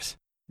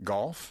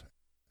golf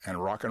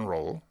and rock and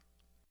roll.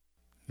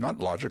 Not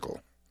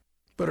logical,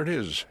 but it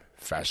is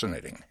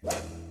fascinating.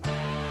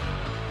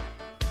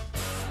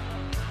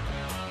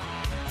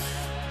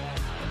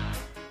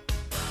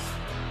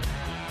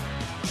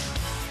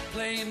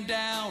 Laying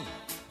down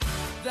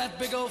that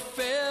big old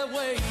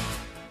fairway.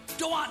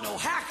 Don't want no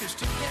hackers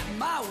to get in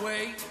my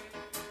way.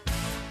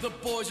 The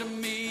boys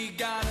and me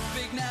got a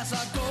big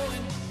NASA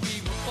going.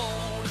 We were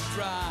born to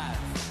drive.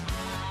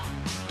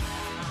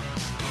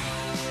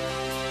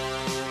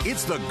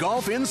 It's the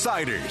Golf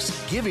Insiders,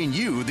 giving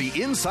you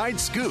the inside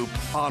scoop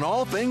on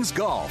all things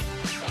golf.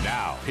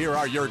 Now, here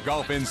are your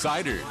Golf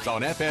Insiders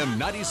on FM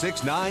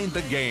 96.9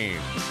 The Game.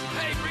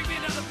 Hey, bring me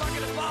another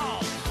bucket of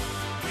balls.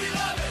 We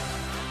love it.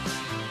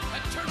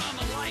 And turn on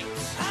the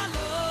lights. I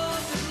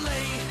love to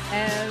play.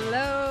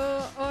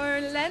 Hello,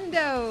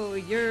 Orlando.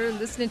 You're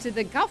listening to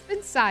the Golf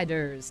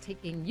Insiders,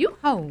 taking you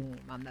home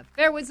on the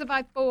fairways of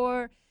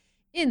I-4.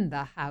 In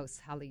the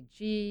house, Holly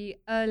G,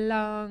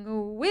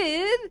 along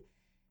with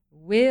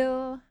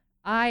Will.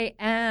 I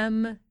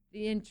am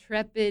the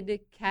intrepid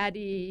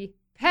caddy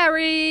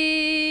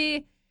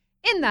Perry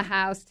in the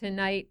house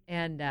tonight,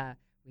 and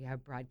we are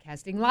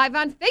broadcasting live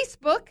on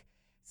Facebook.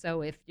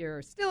 So if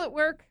you're still at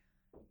work,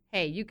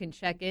 hey, you can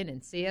check in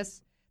and see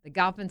us, the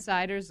Golf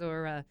Insiders,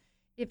 or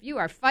if you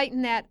are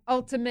fighting that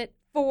ultimate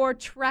 4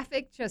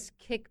 traffic, just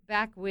kick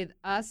back with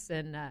us,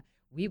 and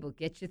we will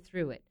get you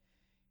through it.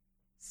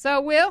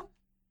 So, Will,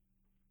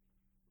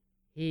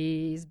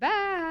 he's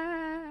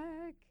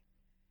back.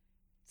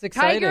 It's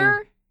exciting.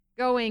 Tiger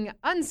going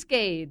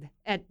unscathed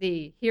at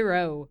the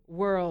Hero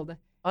World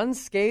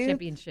Unscathed?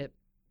 Championship.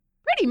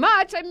 Pretty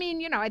much. I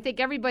mean, I think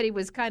everybody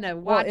was kind of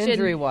watching.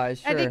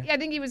 Injury-wise, sure. I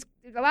think he was.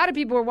 A lot of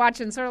people were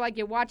watching, sort of like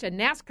you watch a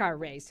NASCAR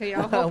race.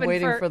 Hoping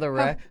Waiting for the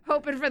wreck.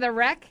 Hoping for the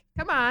wreck.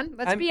 Come on,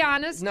 let's be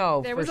honest.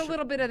 No, there was a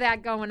little bit of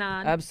that going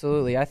on.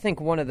 Absolutely. I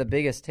think one of the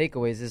biggest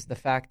takeaways is the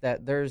fact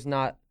that there's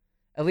not,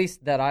 at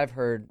least that I've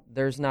heard,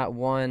 there's not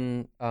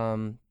one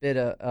bit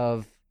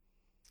of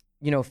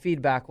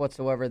feedback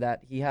whatsoever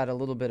that he had a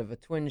little bit of a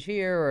twinge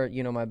here, or,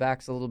 my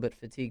back's a little bit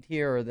fatigued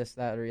here, or this,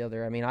 that, or the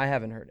other. I mean, I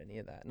haven't heard any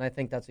of that. And I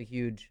think that's a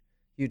huge,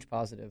 huge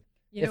positive,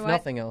 if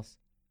nothing else.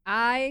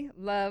 I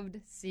loved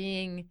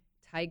seeing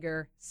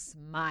Tiger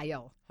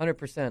smile.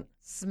 100%.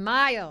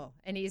 Smile.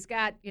 And he's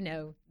got,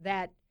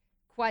 that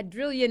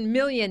quadrillion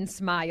million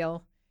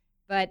smile.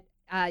 But,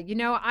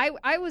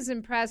 I was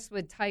impressed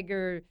with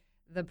Tiger,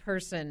 the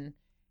person,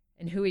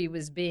 and who he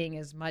was being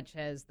as much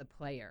as the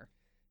player.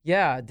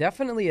 Yeah,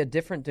 definitely a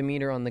different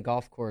demeanor on the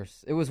golf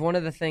course. It was one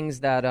of the things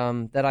that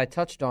that I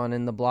touched on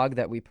in the blog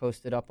that we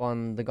posted up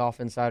on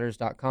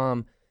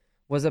thegolfinsiders.com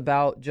was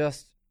about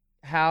just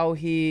how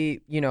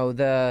he,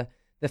 the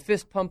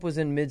fist pump was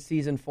in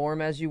mid-season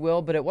form, as you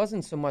will, but it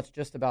wasn't so much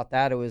just about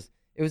that. It was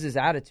his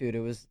attitude.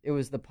 It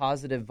was the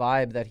positive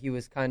vibe that he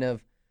was kind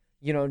of,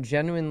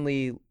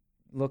 genuinely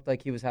looked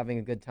like he was having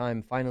a good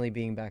time finally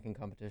being back in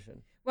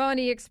competition. Well, and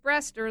he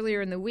expressed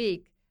earlier in the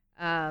week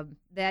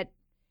that,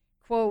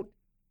 quote,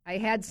 I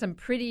had some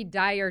pretty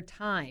dire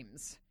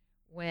times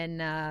when,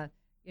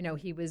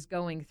 he was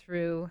going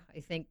through, I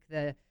think,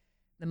 the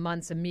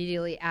months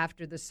immediately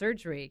after the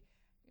surgery.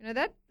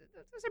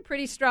 Those are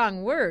pretty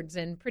strong words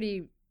and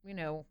pretty,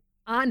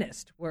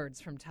 honest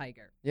words from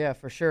Tiger. Yeah,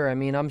 for sure. I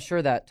mean, I'm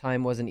sure that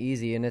time wasn't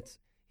easy, and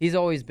he's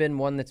always been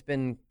one that's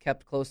been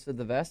kept close to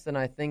the vest, and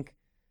I think,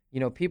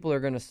 people are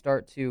going to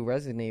start to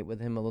resonate with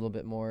him a little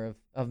bit more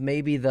of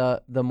maybe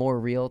the more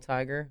real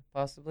Tiger,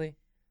 possibly.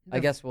 I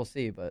guess we'll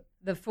see, but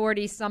the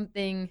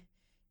 40-something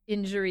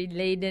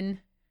injury-laden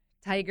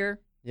Tiger.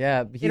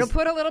 Yeah, it'll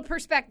put a little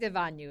perspective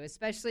on you,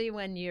 especially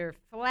when you're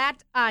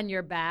flat on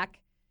your back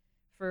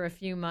for a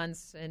few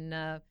months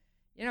and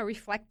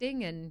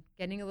reflecting and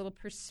getting a little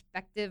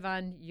perspective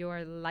on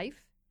your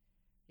life.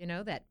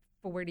 That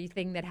 40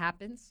 thing that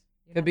happens.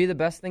 Could be the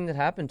best thing that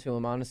happened to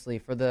him, honestly,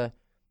 for the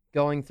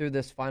going through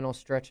this final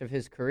stretch of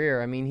his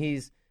career. I mean,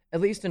 he's,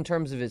 at least in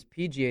terms of his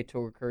PGA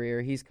Tour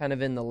career, he's kind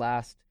of in the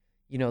last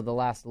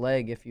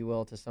leg, if you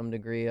will, to some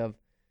degree of,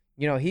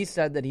 he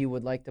said that he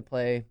would like to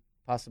play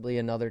possibly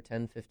another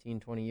 10,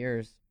 15, 20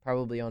 years,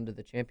 probably onto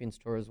the Champions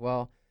Tour as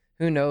well.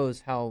 Who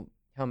knows how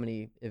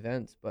many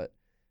events, but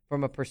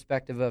from a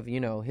perspective of,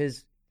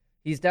 he's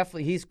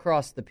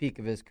crossed the peak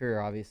of his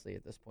career, obviously,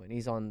 at this point.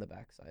 He's on the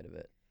backside of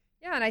it.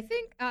 Yeah, and I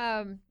think,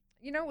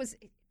 it was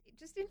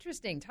just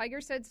interesting.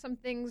 Tiger said some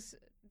things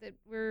that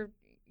were,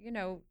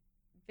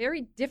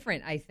 very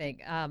different, I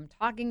think,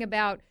 talking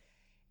about,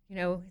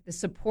 the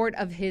support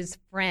of his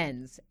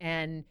friends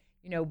and,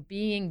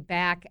 being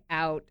back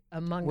out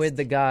amongst with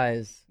the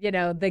guys,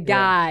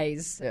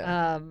 guys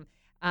Yeah.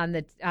 On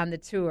the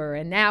tour.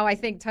 And now I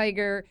think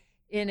Tiger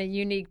in a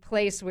unique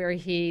place where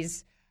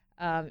he's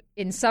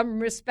in some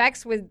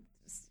respects with,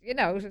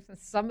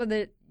 some of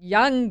the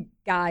young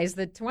guys,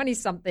 the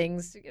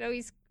 20-somethings,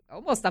 he's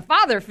almost a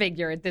father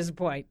figure at this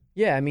point.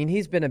 Yeah, I mean,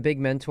 he's been a big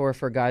mentor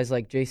for guys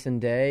like Jason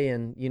Day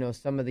and,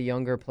 some of the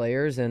younger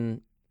players.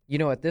 And,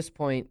 at this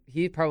point,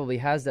 he probably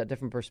has that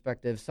different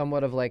perspective,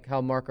 somewhat of like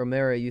how Mark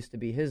O'Meara used to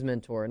be his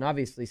mentor and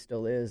obviously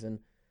still is. And,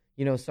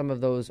 some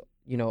of those,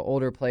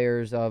 older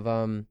players of,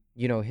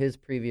 his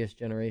previous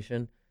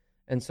generation.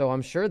 And so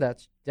I'm sure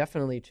that's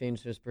definitely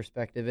changed his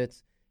perspective.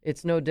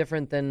 It's no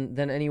different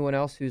than anyone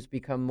else who's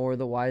become more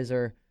the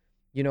wiser,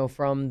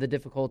 from the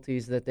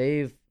difficulties that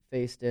they've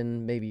faced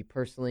in maybe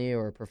personally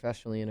or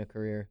professionally in a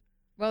career.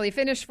 Well, he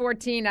finished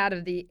 14 out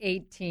of the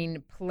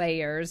 18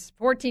 players,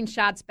 14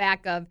 shots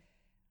back of,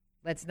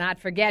 let's not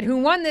forget, who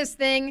won this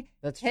thing.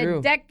 That's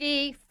true.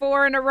 Hideki,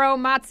 4 in a row,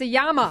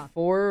 Matsuyama.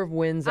 4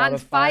 wins out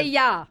of 5.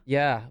 Fire.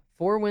 Yeah,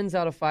 4 wins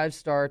out of 5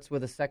 starts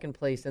with a second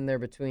place in there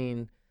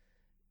between.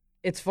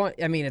 It's fun.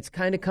 I mean, it's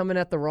kind of coming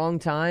at the wrong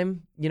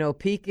time,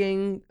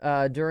 peaking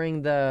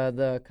during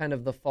the kind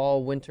of the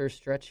fall-winter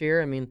stretch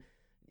here. I mean,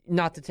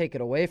 not to take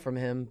it away from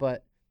him,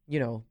 but,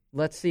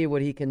 let's see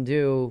what he can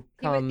do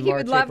come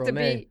March, April,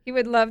 May. He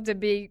would love to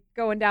be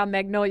going down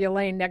Magnolia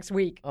Lane next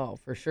week. Oh,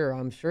 for sure.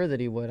 I'm sure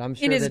that he would. I'm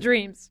sure in his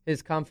dreams.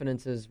 His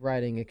confidence is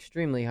riding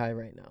extremely high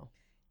right now.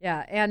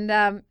 Yeah, and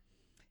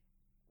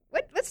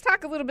let's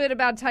talk a little bit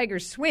about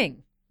Tiger's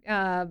swing.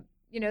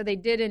 They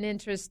did an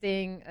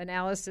interesting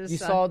analysis. You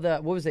saw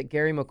what was it,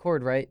 Gary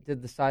McCord, right?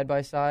 Did the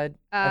side-by-side?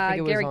 I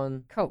think it Gary was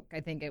on Koch, I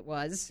think it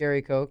was.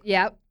 Gary Koch.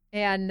 Yep.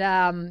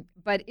 And,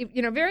 but,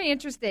 very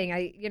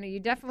interesting.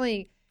 You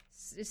definitely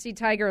see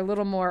Tiger a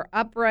little more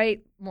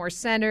upright, more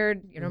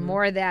centered,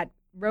 more of that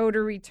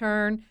rotary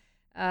turn.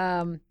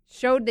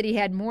 Showed that he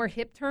had more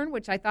hip turn,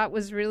 which I thought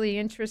was really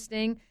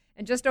interesting.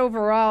 And just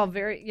overall,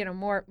 very,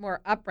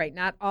 more upright,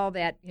 not all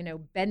that,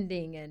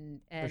 bending and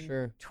for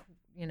sure.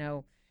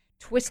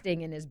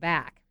 Twisting in his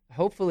back.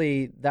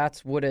 Hopefully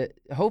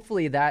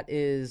that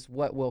is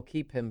what will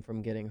keep him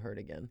from getting hurt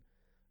again.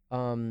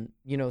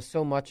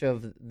 So much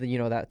of the,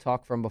 that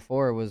talk from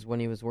before was when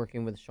he was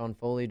working with Sean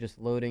Foley, just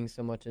loading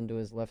so much into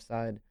his left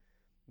side,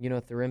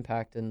 through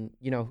impact. And,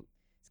 he's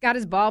got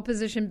his ball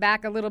position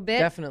back a little bit.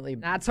 Definitely.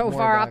 Not so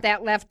far back. off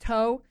that left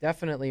toe.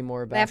 Definitely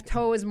more back. Left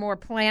toe is more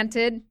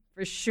planted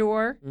for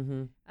sure.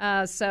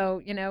 Mm-hmm.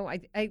 So,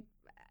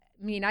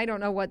 I don't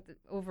know what the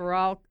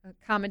overall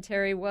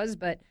commentary was,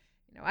 but,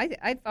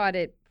 I thought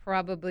it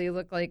probably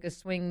looked like a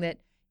swing that,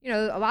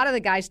 a lot of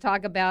the guys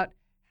talk about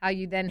how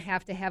you then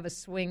have to have a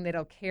swing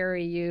that'll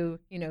carry you,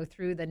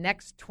 through the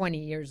next 20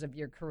 years of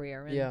your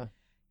career. And, yeah.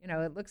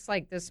 It looks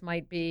like this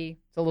might be.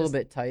 It's a little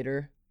bit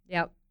tighter.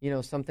 Yep.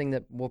 Something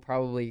that will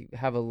probably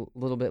have a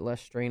little bit less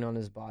strain on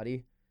his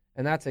body.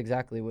 And that's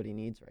exactly what he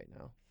needs right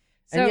now.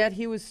 So, and yet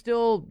he was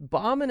still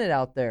bombing it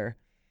out there.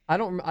 I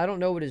don't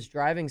know what his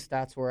driving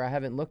stats were. I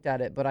haven't looked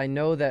at it, but I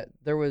know that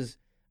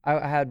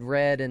I had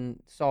read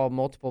and saw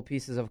multiple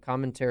pieces of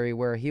commentary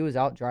where he was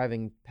out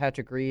driving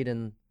Patrick Reed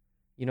and,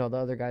 the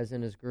other guys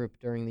in his group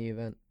during the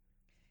event.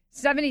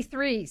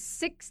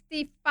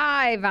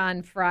 73-65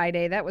 on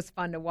Friday. That was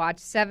fun to watch.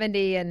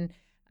 70 and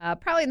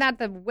probably not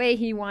the way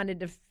he wanted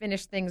to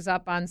finish things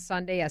up on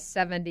Sunday, a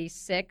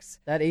 76.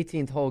 That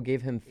 18th hole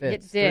gave him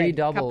fits. It did. 3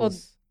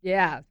 doubles.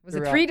 Was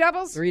it 3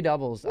 doubles? 3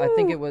 doubles. Woo. I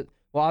think it was,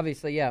 well,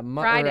 obviously, yeah.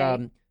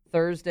 Friday.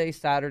 Thursday,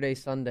 Saturday,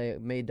 Sunday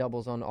made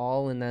doubles on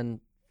all, and then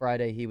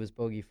Friday he was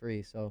bogey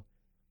free, so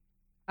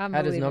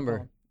had his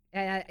number.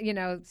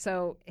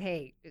 So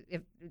hey,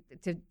 if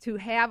to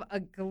have a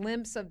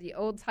glimpse of the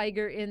old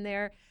Tiger in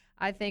there,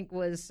 I think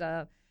was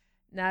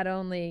not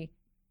only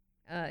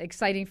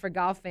exciting for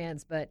golf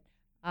fans, but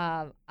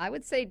I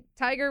would say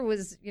Tiger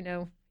was,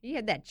 he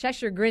had that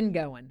Cheshire grin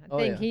going. I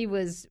think he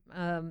was,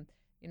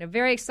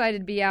 very excited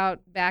to be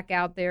back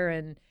out there,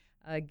 and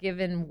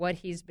given what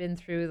he's been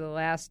through the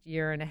last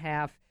year and a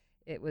half.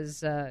 It was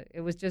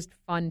just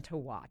fun to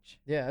watch.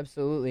 Yeah,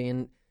 absolutely.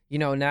 And,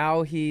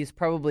 now he's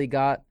probably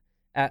got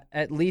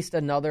at least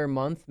another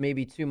month,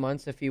 maybe 2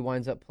 months if he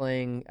winds up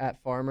playing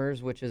at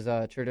Farmers, which is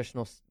a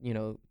traditional,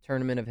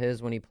 tournament of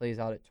his when he plays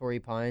out at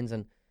Torrey Pines.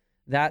 And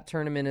that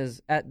tournament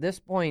is, at this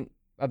point,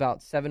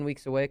 about 7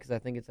 weeks away because I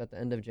think it's at the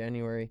end of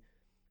January.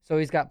 So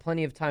he's got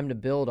plenty of time to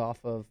build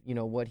off of,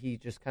 what he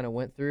just kind of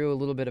went through, a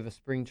little bit of a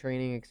spring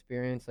training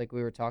experience like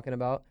we were talking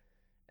about.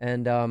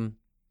 And,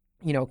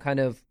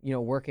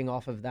 working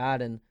off of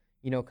that and,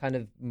 kind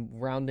of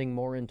rounding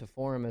more into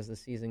form as the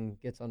season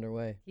gets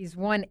underway. He's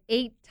won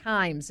 8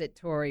 times at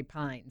Torrey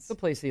Pines. It's a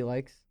place he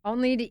likes.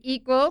 Only to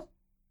equal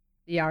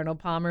the Arnold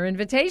Palmer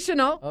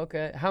Invitational.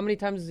 Okay. How many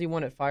times has he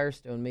won at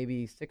Firestone?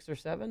 Maybe 6 or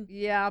 7?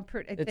 Yeah,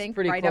 I think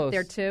pretty right close. up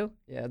there too.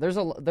 Yeah, there's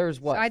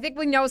what? So I think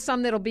we know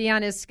some that'll be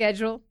on his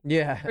schedule.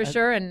 Yeah. For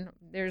sure, and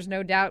there's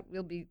no doubt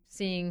we'll be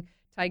seeing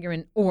Tiger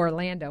in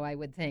Orlando, I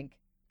would think,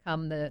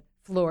 come the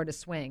Florida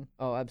swing.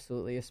 Oh,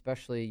 absolutely,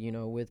 especially,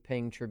 with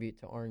paying tribute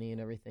to Arnie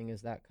and everything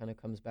as that kind of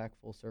comes back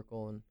full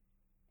circle.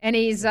 And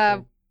he's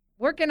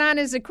working on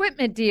his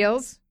equipment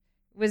deals.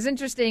 It was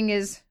interesting,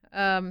 his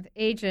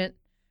agent,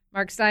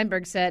 Mark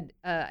Steinberg, said,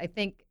 I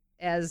think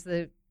as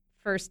the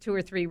first 2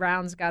 or 3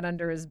 rounds got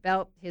under his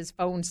belt, his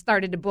phone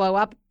started to blow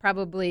up,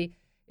 probably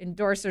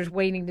endorsers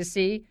waiting to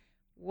see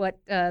what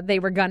they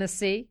were going to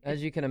see.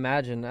 As you can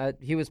imagine,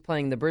 he was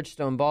playing the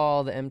Bridgestone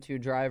ball, the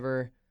M2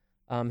 driver.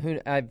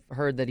 I've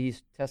heard that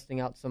he's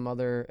testing out some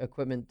other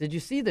equipment. Did you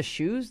see the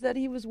shoes that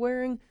he was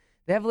wearing?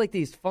 they have like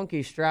these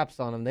funky straps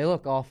on them. They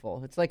look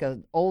awful. It's like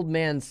an old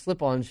man's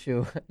slip-on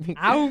shoe. I mean,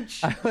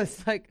 Ouch. I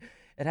was like,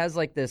 it has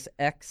like this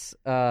X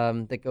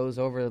that goes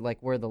over like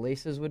where the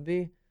laces would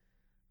be.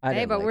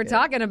 Hey, but we're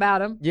talking about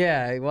them.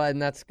 Yeah, well,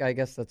 and I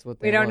guess that's what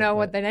they We don't want, know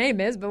what the name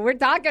is, but we're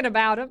talking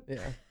about them. Yeah.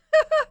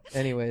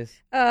 Anyways.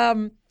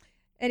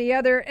 Any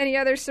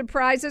other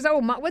surprises? Oh,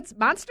 what's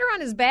Monster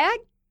on his bag?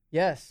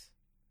 Yes.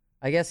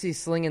 I guess he's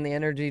slinging the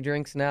energy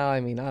drinks now. I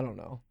mean, I don't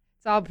know.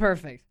 It's all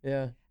perfect.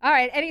 Yeah. All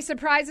right. Any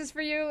surprises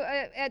for you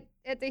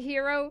at the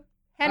Hero?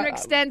 Henrik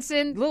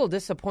Stenson. A little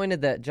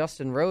disappointed that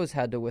Justin Rose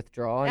had to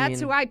withdraw.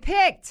 That's who I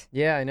picked.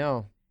 Yeah, I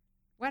know.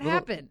 What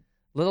happened?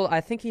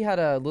 I think he had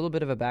a little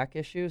bit of a back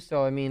issue.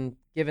 So, I mean,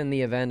 given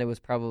the event, it was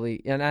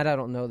probably, and I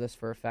don't know this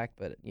for a fact,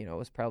 but, it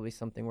was probably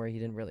something where he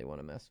didn't really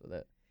want to mess with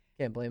it.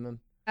 Can't blame him.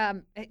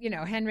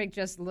 Henrik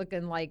just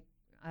looking like,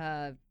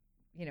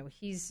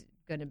 he's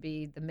going to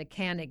be the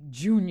mechanic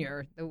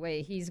junior, the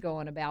way he's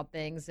going about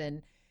things.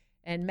 And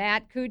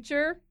Matt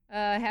Kuchar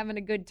having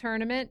a good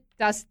tournament.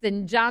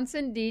 Dustin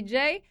Johnson,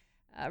 DJ.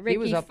 Ricky he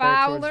was up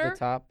Fowler, there towards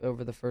the top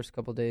over the first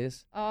couple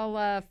days.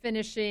 All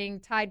finishing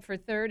tied for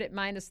third at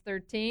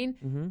 -13.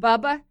 Mm-hmm.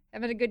 Bubba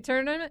having a good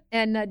tournament.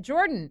 And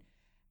Jordan,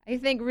 I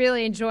think,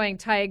 really enjoying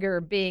Tiger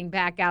being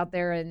back out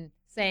there and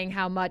saying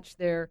how much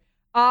they're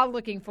all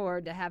looking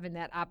forward to having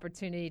that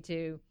opportunity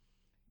to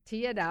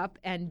tee it up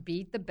and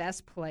beat the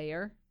best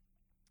player.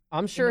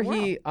 I'm sure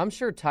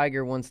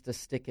Tiger wants to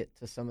stick it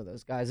to some of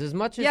those guys as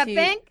much as you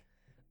think?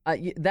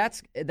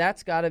 That's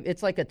gotta.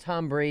 It's like a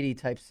Tom Brady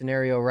type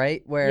scenario,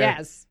 right? Where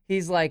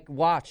he's like,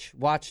 watch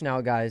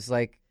now, guys.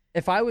 Like,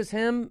 if I was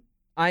him,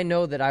 I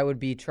know that I would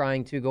be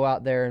trying to go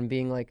out there and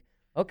being like,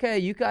 okay,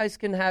 you guys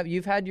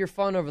you've had your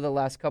fun over the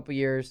last couple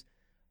years,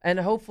 and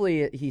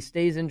hopefully he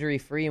stays injury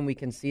free and we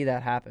can see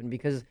that happen.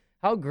 Because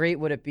how great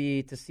would it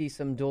be to see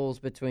some duels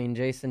between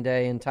Jason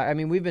Day and Tiger? I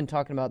mean, we've been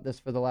talking about this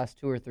for the last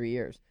 2 or 3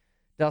 years.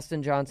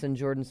 Dustin Johnson,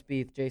 Jordan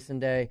Spieth, Jason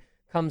Day.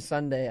 Come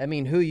Sunday, I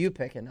mean, who you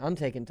picking? I'm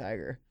taking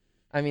Tiger.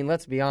 I mean,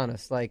 let's be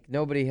honest. Like,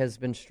 nobody has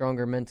been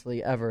stronger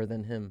mentally ever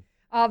than him.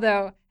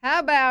 Although, how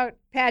about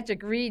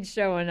Patrick Reed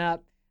showing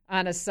up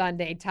on a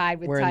Sunday tied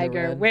with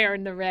Tiger,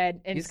 wearing the red,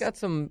 and he's got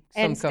some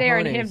and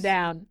staring cojones. him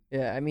down.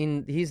 Yeah, I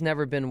mean, he's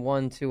never been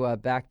one to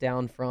back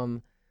down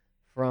from.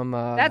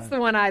 That's the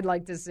one I'd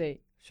like to see.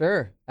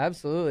 Sure,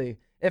 absolutely.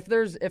 If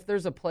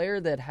there's a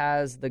player that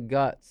has the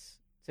guts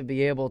to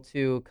be able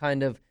to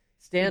kind of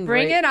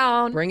bring it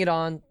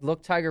on,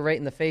 look Tiger right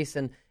in the face,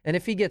 and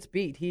if he gets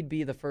beat, he'd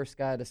be the first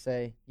guy to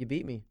say, you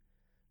beat me.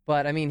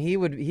 But, I mean, he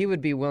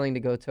would be willing to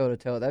go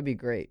toe-to-toe. That'd be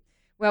great.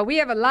 Well, we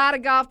have a lot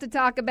of golf to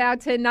talk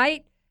about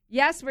tonight.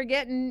 Yes, we're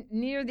getting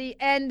near the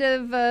end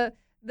of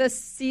the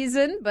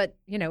season, but,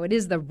 it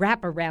is the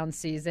wraparound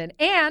season.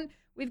 And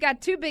we've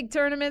got 2 big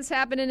tournaments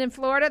happening in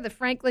Florida, the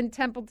Franklin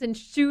Templeton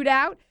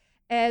Shootout,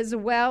 as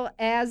well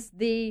as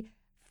the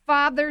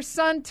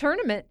father-son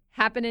tournament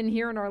happening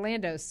here in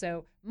Orlando.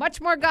 So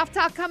much more golf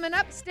talk coming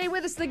up. Stay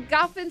with us, the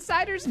Golf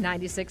Insiders,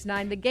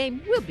 96.9 The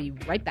Game. We'll be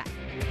right back.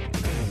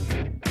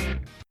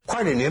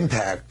 Quite an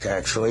impact,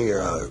 actually,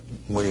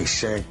 when he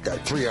sank that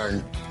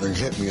 3-iron and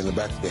hit me in the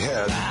back of the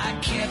head. I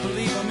can't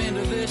believe I'm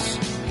into this.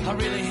 I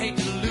really hate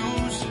to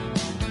lose.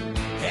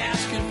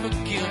 Asking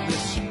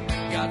forgiveness.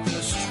 Got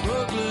the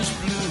struggler's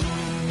blues.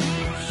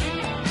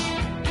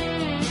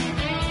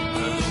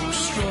 Those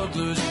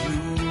struggler's blues.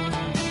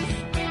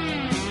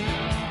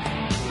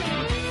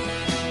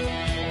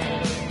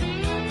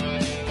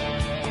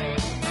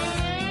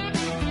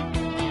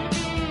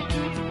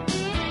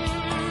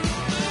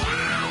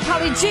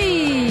 Holly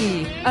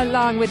G,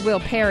 along with Will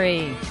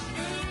Perry.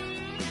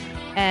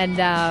 And,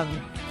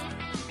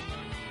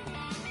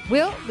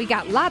 Will, we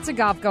got lots of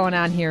golf going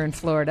on here in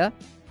Florida.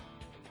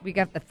 We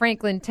got the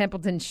Franklin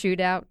Templeton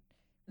Shootout.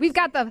 We've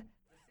got the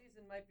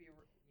season might be,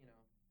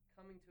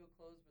 coming to a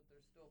close, but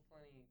there's still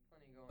plenty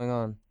going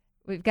on.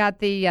 We've got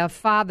the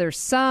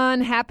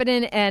father-son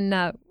happening,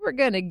 and we're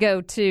going to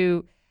go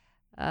to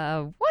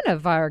one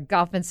of our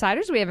golf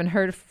insiders we haven't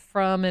heard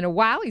from in a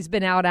while. He's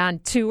been out on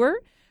tour.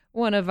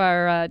 One of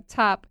our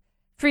top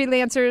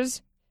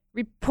freelancers,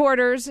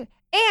 reporters,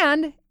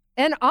 and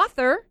an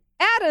author,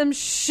 Adam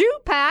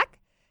Schupak.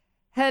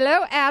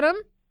 Hello, Adam.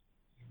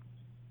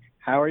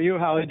 How are you,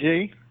 Holly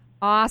G?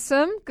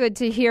 Awesome. Good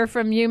to hear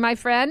from you, my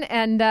friend.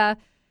 And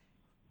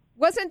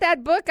wasn't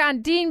that book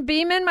on Dean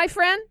Beman, my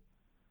friend?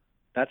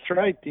 That's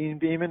right. Dean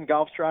Beman,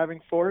 Golf's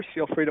Driving Force.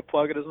 Feel free to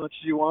plug it as much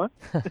as you want.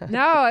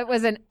 No, it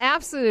was an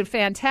absolute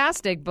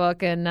fantastic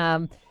book.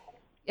 And,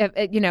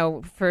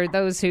 for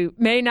those who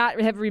may not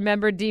have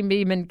remembered, Dean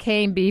Beman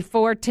came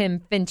before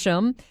Tim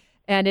Fincham.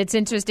 And it's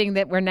interesting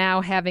that we're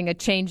now having a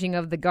changing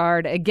of the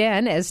guard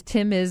again as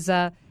Tim is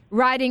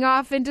riding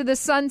off into the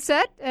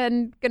sunset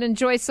and going to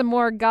enjoy some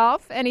more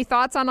golf. Any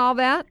thoughts on all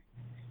that?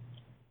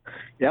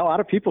 Yeah, a lot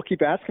of people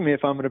keep asking me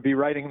if I'm going to be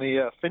writing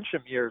the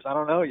Fincham years. I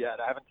don't know yet.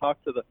 I haven't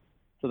talked to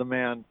the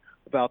man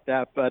about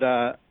that,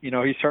 but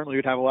he certainly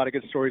would have a lot of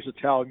good stories to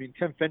tell. I mean,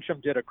 Tim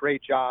Fincham did a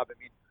great job. I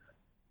mean,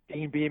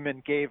 Dean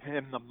Beman gave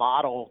him the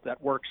model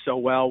that works so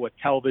well with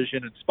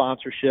television and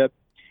sponsorship.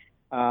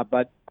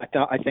 But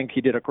I think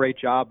he did a great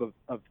job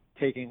of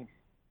taking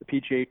the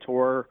PGA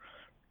Tour,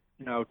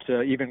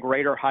 to even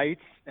greater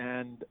heights.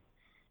 And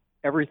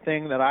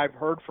everything that I've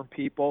heard from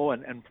people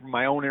and from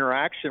my own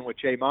interaction with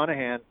Jay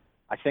Monahan,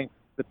 I think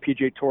the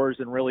PGA Tour is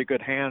in really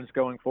good hands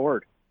going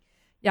forward.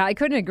 Yeah, I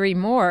couldn't agree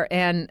more.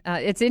 And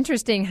it's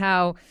interesting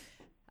how,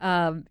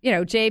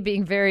 Jay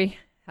being very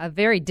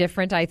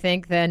different, I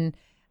think, than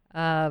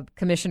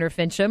Commissioner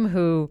Fincham,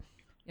 who,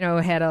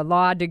 had a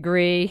law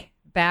degree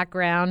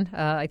background.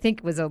 I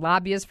think was a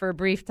lobbyist for a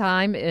brief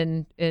time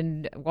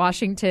in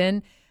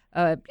Washington.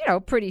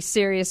 Pretty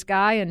serious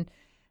guy. And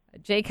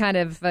Jay kind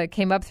of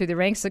came up through the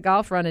ranks of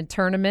golf, running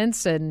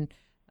tournaments and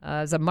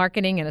as a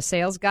marketing and a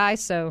sales guy.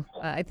 So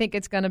I think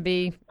it's going to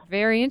be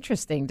very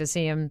interesting to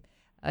see him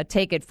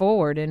take it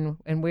forward and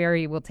where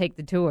he will take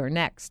the tour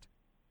next.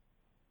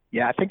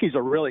 Yeah, I think he's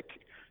a really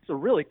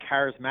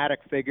charismatic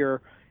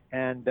figure,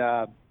 and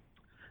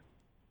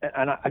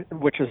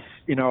which is,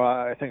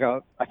 I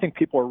think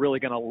people are really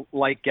going to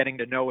like getting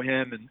to know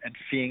him and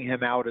seeing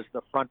him out as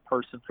the front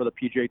person for the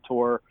PGA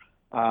Tour.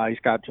 He's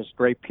got just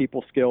great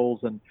people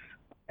skills and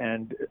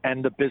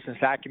the business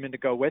acumen to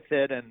go with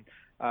it. And,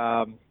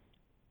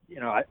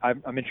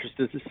 I'm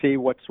interested to see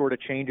what sort of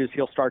changes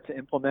he'll start to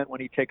implement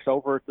when he takes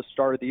over at the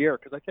start of the year.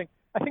 Because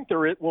I think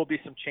there will be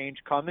some change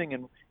coming.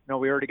 And,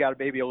 we already got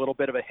maybe a little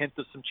bit of a hint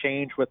of some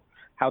change with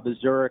how the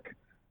Zurich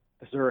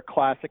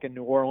Classic in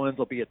New Orleans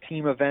will be a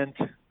team event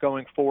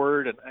going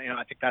forward. And,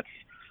 I think that's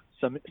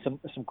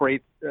some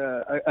great,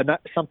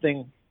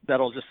 something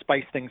that'll just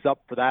spice things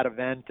up for that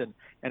event. And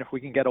if we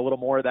can get a little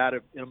more of that,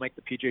 it'll make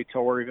the PGA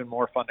Tour even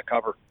more fun to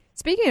cover.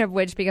 Speaking of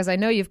which, because I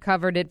know you've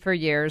covered it for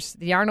years,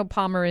 the Arnold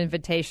Palmer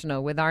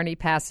Invitational with Arnie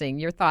passing,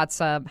 your thoughts,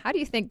 how do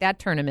you think that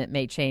tournament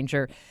may change?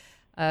 Or,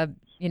 do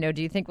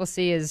you think we'll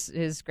see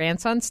his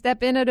grandson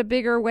step in at a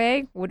bigger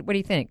way? What do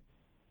you think?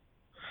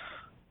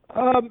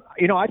 I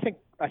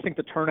think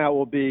the turnout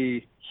will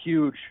be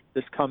huge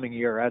this coming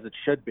year, as it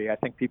should be. I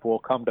think people will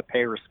come to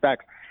pay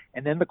respect.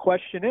 And then the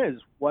question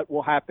is, what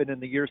will happen in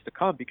the years to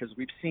come? Because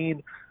we've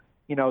seen,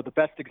 the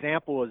best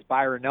example is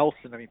Byron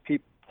Nelson. I mean,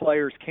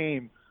 players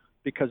came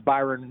because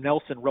Byron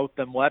Nelson wrote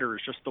them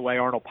letters, just the way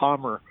Arnold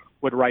Palmer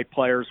would write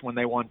players when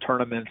they won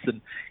tournaments.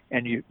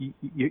 And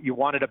you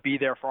wanted to be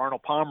there for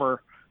Arnold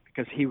Palmer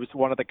because he was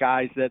one of the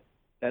guys that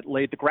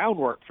laid the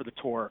groundwork for the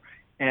tour.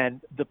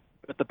 And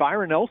the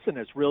Byron Nelson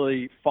has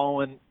really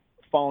fallen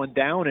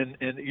down, and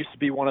it used to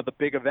be one of the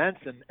big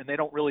events, and they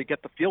don't really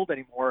get the field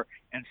anymore.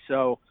 And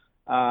so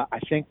I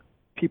think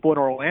people in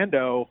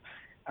Orlando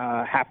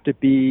have to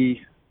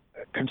be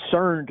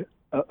concerned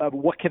of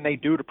what can they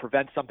do to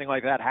prevent something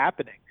like that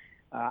happening.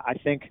 I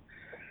think,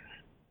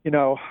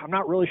 I'm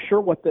not really sure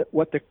what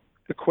the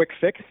quick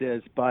fix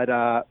is, but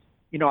I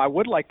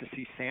would like to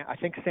see Sam. I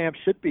think Sam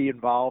should be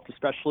involved,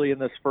 especially in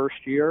this first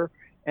year,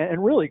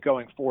 and really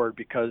going forward,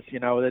 because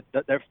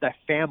that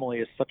family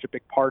is such a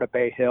big part of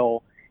Bay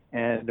Hill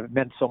and it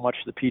meant so much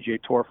to the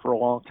PGA Tour for a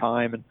long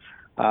time. And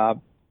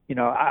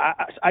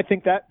I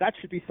think that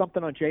should be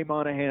something on Jay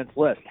Monahan's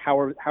list. How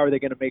are they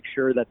going to make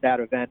sure that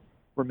event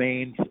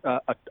remains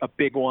a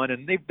big one?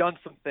 And they've done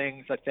some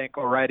things, I think,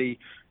 already,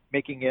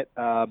 making it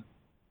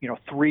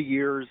 3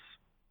 years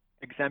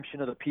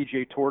exemption of the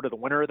PGA Tour to the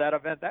winner of that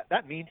event.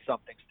 That means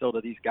something still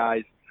to these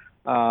guys.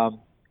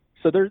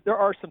 So there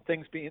are some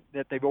things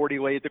that they've already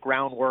laid the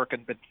groundwork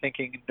and been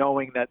thinking,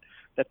 knowing that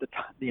they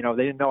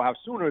didn't know how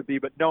soon it would be,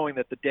 but knowing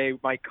that the day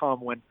might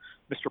come when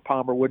Mr.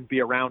 Palmer wouldn't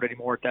be around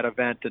anymore at that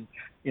event. And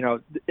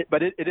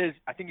but it is.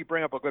 I think you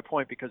bring up a good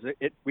point, because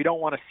we don't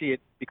want to see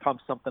it become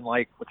something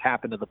like what's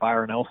happened to the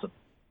Byron Nelson.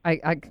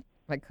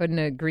 I couldn't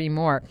agree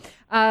more.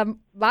 A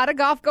lot of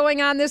golf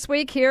going on this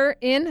week here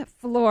in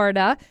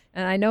Florida,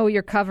 and I know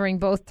you're covering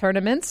both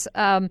tournaments.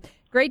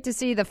 Great to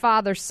see the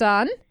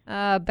father-son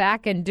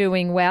back and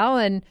doing well,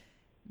 and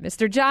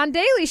Mr. John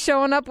Daly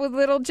showing up with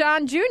little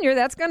John Jr.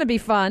 That's going to be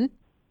fun.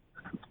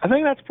 I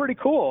think that's pretty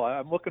cool.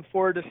 I'm looking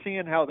forward to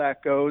seeing how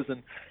that goes,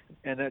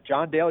 and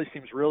John Daly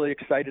seems really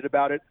excited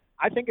about it.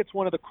 I think it's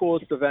one of the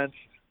coolest events.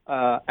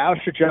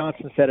 Alistair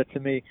Johnson said it to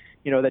me,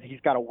 that he's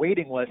got a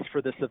waiting list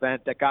for this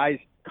event, that guys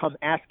come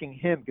asking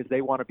him because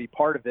they want to be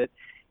part of it.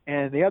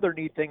 And the other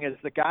neat thing is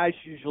the guys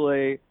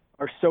usually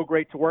are so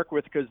great to work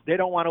with because they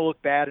don't want to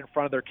look bad in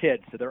front of their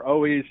kids. So they're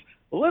always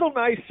a little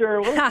nicer,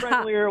 a little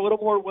friendlier, a little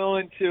more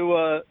willing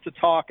to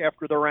talk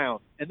after the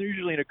round. And they're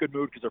usually in a good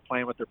mood because they're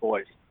playing with their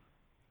boys.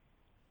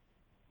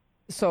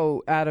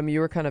 So, Adam, you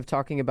were kind of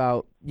talking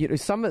about,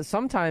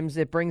 sometimes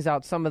it brings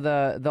out some of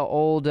the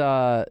old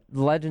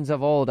legends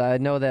of old. I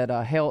know that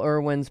Hale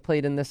Irwin's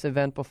played in this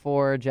event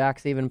before.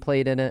 Jack's even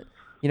played in it.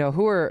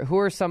 Who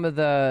are some of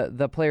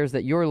the players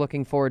that you're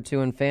looking forward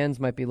to and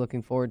fans might be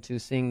looking forward to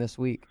seeing this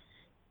week?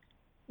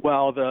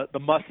 Well, the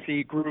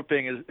must-see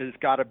grouping is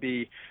got to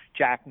be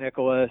Jack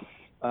Nicklaus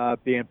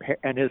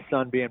and his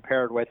son being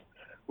paired with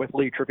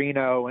Lee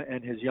Trevino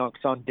and his young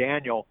son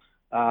Daniel.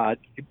 How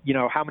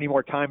many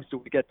more times do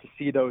we get to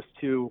see those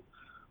two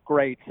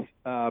greats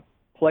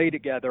play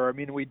together? I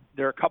mean,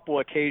 there are a couple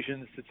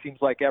occasions, it seems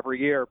like every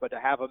year, but to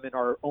have them in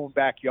our own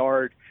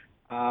backyard,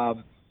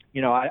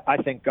 I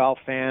think golf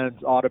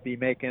fans ought to be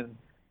making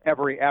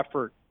every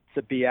effort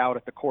to be out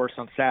at the course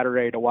on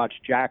Saturday to watch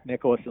Jack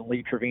Nicklaus and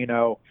Lee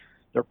Trevino.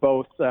 They're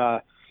both,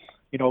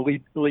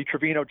 Lee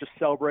Trevino just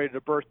celebrated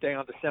a birthday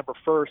on December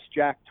 1st.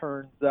 Jack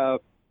turns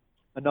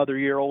another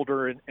year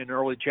older in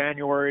early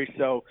January.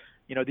 So,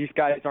 these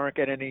guys aren't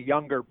getting any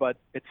younger, but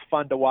it's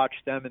fun to watch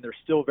them, and they're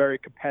still very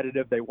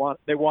competitive. They want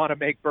to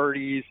make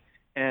birdies,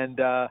 and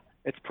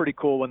it's pretty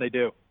cool when they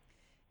do.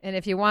 And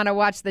if you want to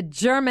watch the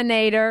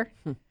Germinator,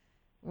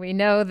 we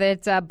know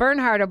that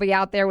Bernhard will be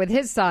out there with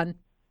his son.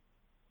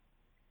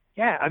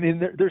 Yeah, I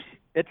mean,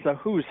 it's a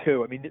who's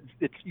who. I mean,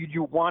 it's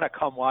you want to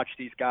come watch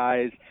these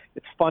guys.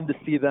 It's fun to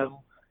see them,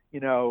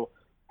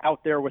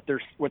 out there with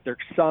their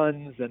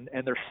sons, and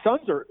their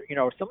sons are,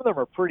 some of them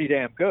are pretty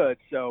damn good.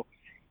 So,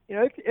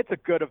 it's a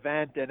good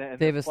event, and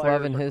Davis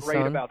Love and his great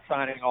son. About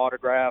signing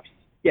autographs.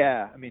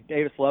 Yeah, I mean,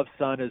 Davis Love's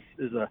son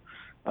is a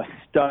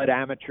stud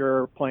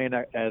amateur playing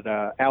at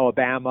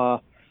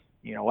Alabama.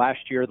 Last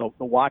year the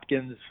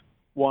Watkins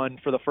won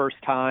for the first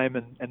time,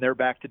 and they're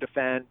back to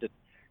defend.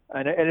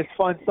 And it's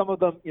fun. Some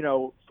of them,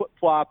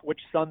 flip-flop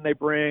which son they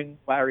bring.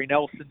 Larry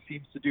Nelson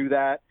seems to do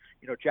that.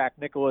 Jack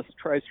Nicklaus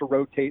tries to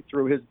rotate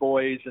through his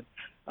boys.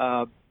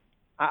 And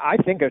I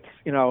think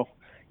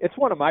it's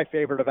one of my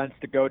favorite events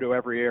to go to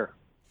every year.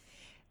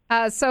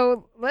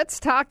 So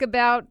let's talk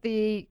about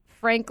the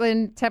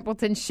Franklin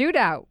Templeton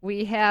Shootout.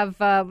 We have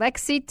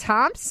Lexi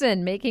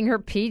Thompson making her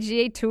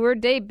PGA Tour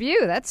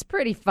debut. That's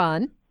pretty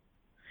fun.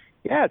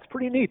 Yeah, it's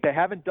pretty neat. They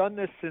haven't done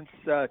this since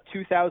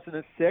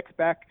 2006,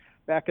 back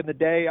in the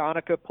day.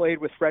 Annika played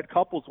with Fred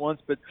Couples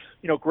once, but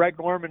Greg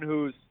Norman,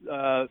 who's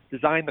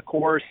designed the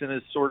course and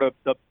is sort of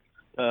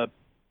the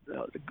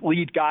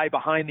lead guy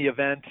behind the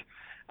event,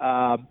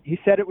 he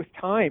said it was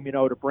time,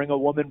 to bring a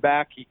woman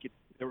back.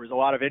 There was a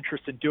lot of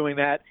interest in doing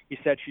that. He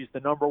said she's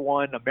the number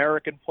one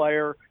American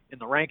player in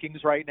the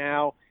rankings right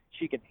now.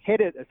 She can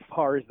hit it as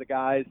far as the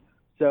guys.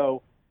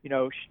 So,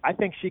 I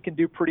think she can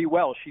do pretty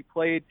well. She's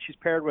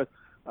paired with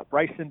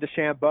Bryson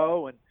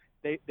DeChambeau,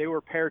 and they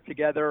were paired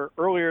together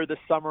earlier this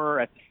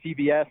summer at the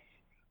CBS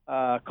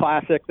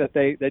Classic that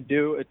they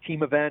do, a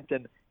team event,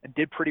 and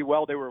did pretty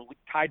well. They were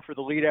tied for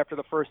the lead after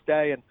the first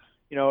day, and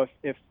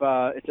if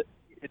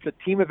it's a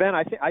team event,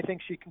 I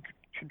think she can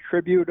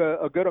contribute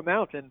a good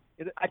amount, and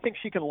I think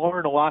she can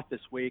learn a lot this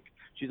week.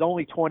 She's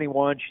only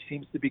 21. She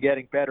seems to be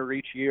getting better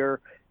each year,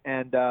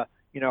 and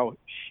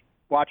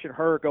watching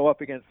her go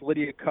up against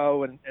Lydia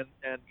Ko and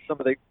some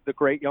of the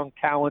great young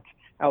talent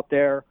out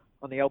there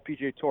on the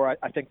LPGA Tour,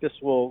 I think this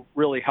will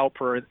really help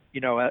her, as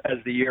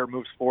the year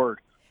moves forward.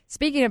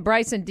 Speaking of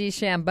Bryson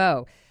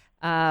DeChambeau,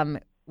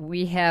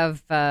 we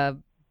have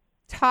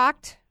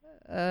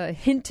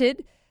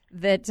hinted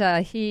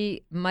that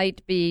he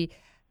might be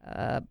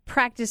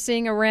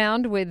practicing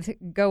around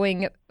with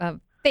going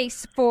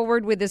face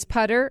forward with his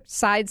putter,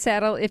 side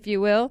saddle, if you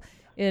will,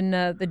 in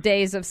the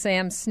days of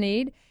Sam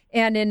Snead.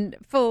 And in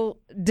full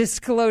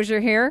disclosure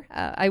here,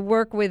 I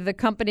work with a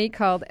company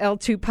called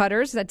L2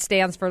 Putters that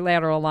stands for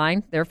lateral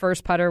line. Their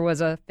first putter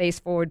was a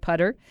face-forward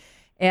putter.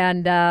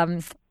 And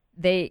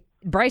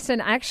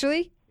Bryson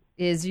actually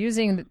is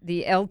using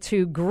the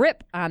L2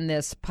 grip on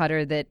this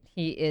putter that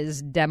he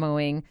is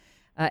demoing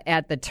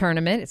at the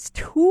tournament. It's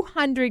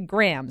 200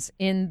 grams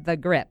in the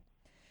grip,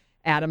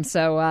 Adam.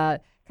 So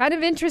kind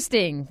of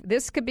interesting.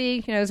 This could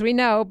be, as we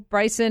know,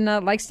 Bryson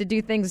likes to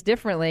do things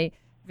differently.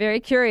 Very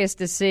curious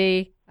to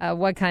see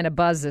what kind of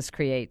buzz this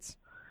creates.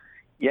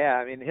 Yeah,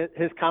 I mean,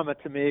 his comment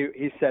to me,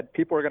 he said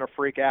people are going to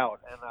freak out.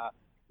 And,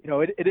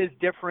 it is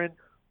different,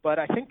 but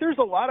I think there's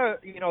a lot of,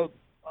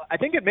 I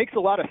think it makes a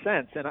lot of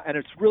sense. And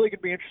it's really going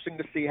to be interesting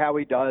to see how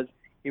he does.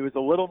 He was a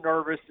little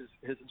nervous.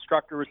 His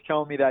instructor was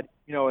telling me that,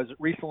 as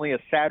recently as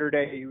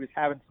Saturday, he was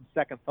having some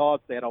second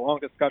thoughts. They had a long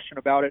discussion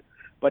about it,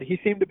 but he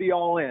seemed to be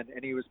all in,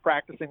 and he was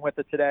practicing with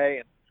it today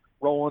and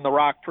rolling the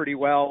rock pretty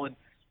well. And,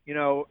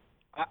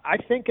 I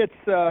think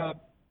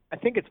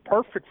it's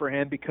perfect for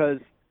him because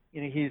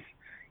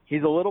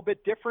he's a little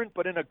bit different,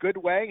 but in a good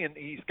way. And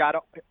he's got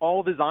all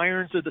of his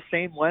irons are the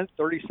same length,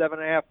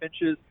 37.5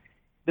 inches.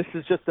 This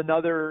is just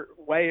another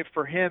way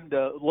for him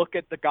to look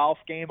at the golf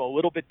game a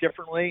little bit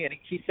differently, and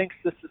he thinks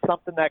this is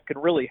something that can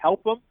really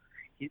help him.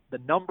 The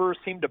numbers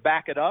seem to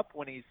back it up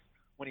when he's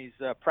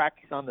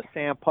practicing on the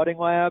Sam Putting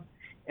Lab,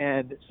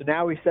 and so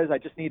now he says, I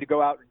just need to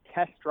go out and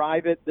test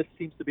drive it. This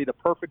seems to be the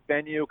perfect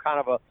venue, kind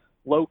of a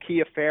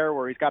low-key affair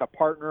where he's got a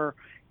partner,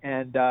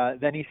 and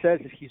then he says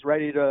he's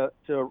ready to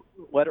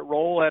let it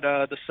roll at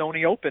the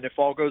Sony Open if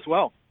all goes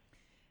well.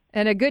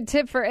 And a good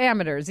tip for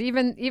amateurs.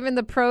 Even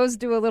the pros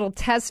do a little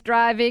test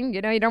driving.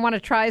 You don't want to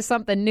try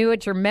something new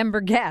at your member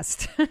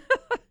guest.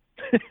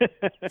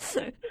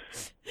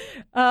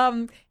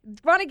 Want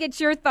to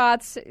get your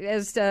thoughts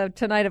as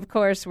tonight, of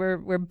course,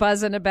 we're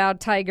buzzing about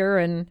Tiger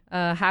and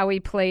how he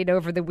played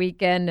over the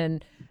weekend,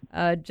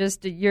 and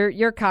just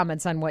your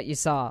comments on what you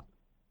saw.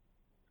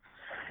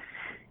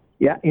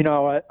 Yeah,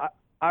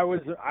 I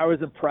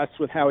was impressed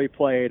with how he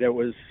played. It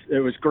was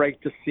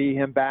great to see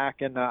him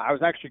back, and I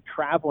was actually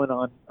traveling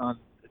on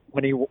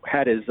when he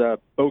had his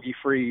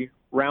bogey-free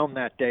round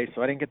that day,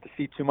 so I didn't get to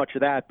see too much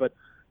of that. But,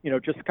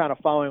 just kind of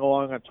following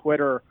along on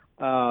Twitter,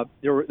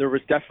 there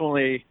was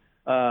definitely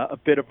a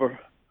bit of a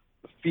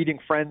feeding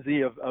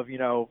frenzy of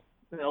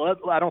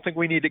I don't think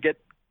we need to get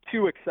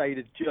too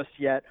excited just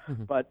yet,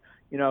 but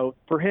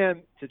for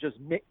him to just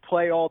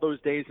play all those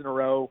days in a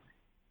row,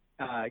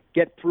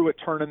 get through a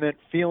tournament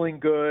feeling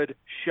good,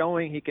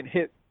 showing he can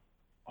hit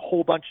a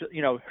whole bunch of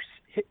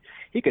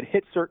he could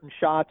hit certain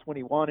shots when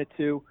he wanted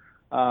to,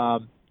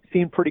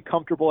 seemed pretty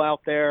comfortable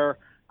out there.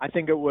 I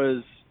think it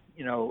was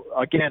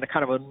again, a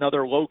kind of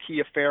another low-key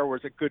affair,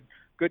 was a good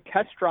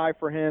test drive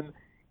for him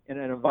in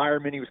an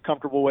environment he was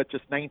comfortable with,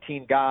 just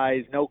 19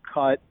 guys, no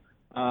cut.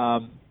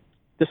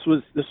 This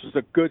was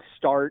a good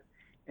start,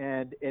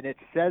 and it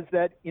says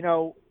that,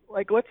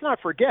 let's not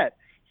forget,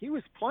 he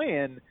was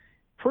playing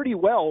pretty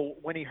well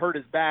when he hurt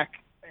his back,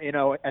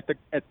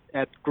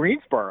 at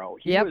Greensboro.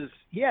 He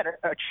had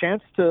a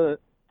chance to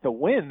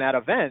win that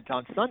event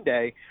on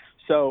Sunday,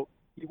 so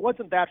he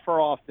wasn't that far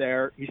off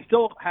there. He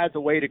still has a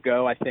way to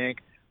go, I think.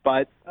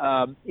 But,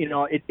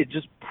 it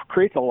just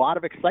creates a lot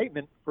of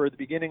excitement for the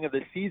beginning of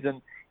the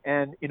season.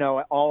 And,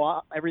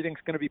 everything's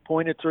going to be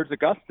pointed towards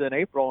Augusta in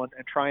April and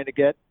trying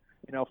to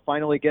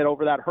finally get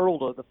over that hurdle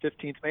to the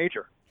 15th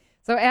major.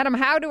 So, Adam,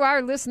 how do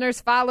our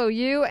listeners follow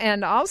you?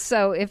 And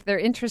also, if they're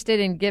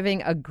interested in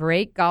giving a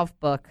great golf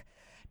book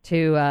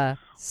to a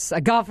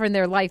golfer in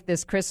their life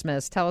this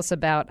Christmas, tell us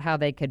about how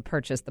they could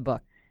purchase the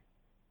book.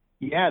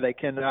 Yeah, they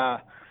can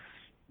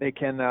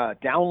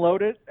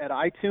download it at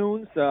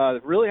iTunes.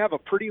 Really have a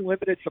pretty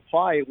limited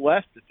supply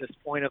left at this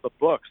point of the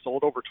book.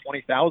 Sold over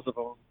 20,000 of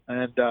them,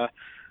 and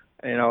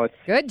it's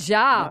good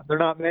job. There are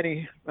not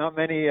many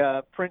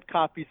print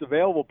copies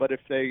available. But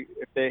if they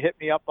hit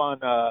me up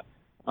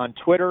on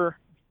Twitter,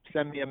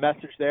 send me a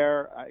message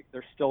there.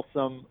 There's still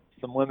some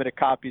limited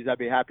copies. I'd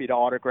be happy to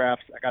autograph.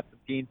 I got some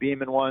Dean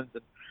Beeman ones,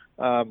 and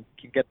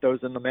can get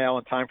those in the mail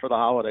in time for the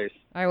holidays.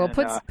 All right,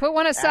 well, put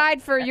one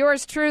aside for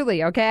yours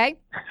truly, okay?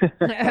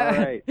 All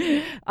right.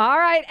 All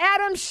right,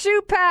 Adam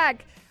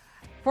Schupak,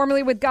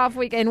 formerly with Golf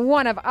Week and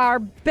one of our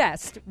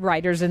best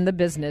writers in the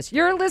business.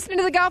 You're listening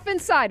to the Golf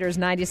Insiders,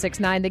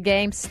 96.9 The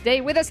Game. Stay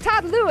with us.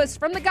 Todd Lewis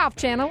from the Golf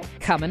Channel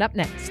coming up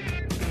next.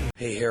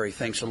 Hey, Harry,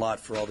 thanks a lot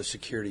for all the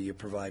security you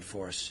provide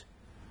for us.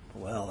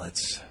 Well,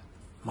 it's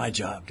my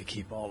job to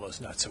keep all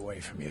those nuts away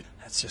from you.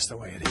 That's just the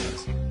way it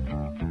is.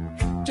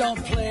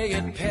 Don't play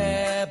at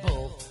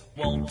Pebble,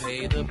 won't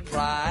pay the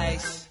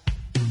price.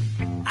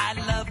 I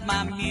love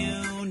my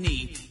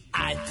Muni,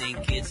 I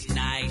think it's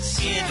nice.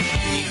 It'd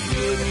be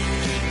good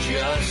to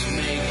just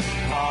make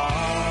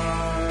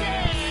par.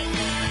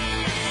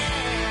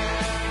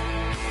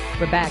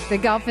 We're back, the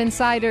Golf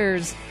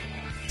Insiders,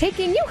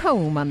 taking you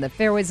home on the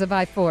fairways of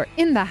I-4.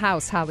 In the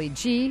house, Holly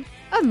G,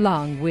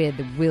 along with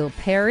Will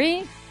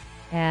Perry.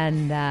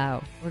 And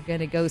we're going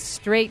to go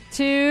straight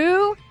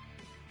to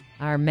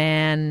our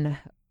man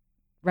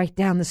right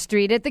down the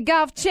street at the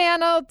Golf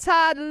Channel,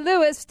 Todd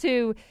Lewis,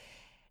 to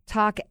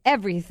talk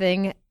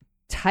everything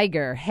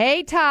Tiger.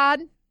 Hey, Todd.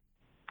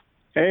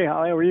 Hey,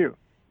 Holly, how are you?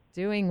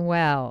 Doing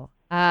well.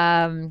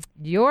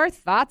 Your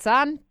thoughts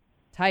on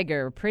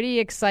Tiger? Pretty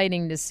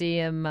exciting to see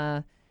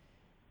him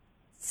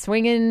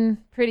swinging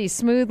pretty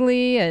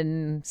smoothly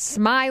and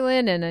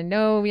smiling. And I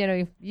know,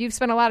 you've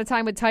spent a lot of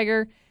time with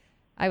Tiger.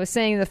 I was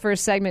saying in the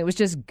first segment, it was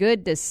just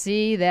good to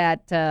see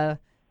that $1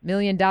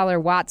 million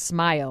watt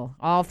smile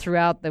all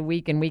throughout the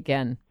week and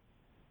weekend.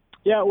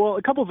 Yeah, well,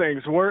 a couple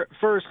things.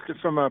 First,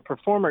 from a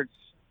performance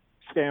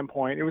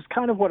standpoint, it was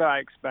kind of what I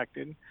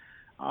expected.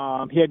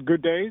 He had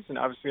good days, and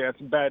obviously had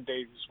some bad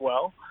days as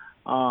well.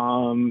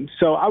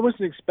 So I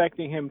wasn't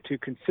expecting him to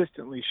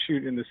consistently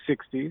shoot in the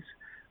 60s.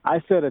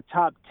 I said a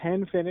top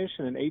 10 finish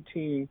in an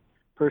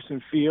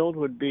 18-person field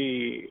would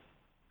be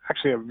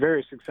actually a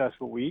very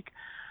successful week.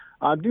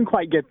 Didn't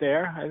quite get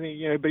there. I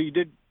think, but he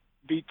did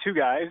beat two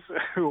guys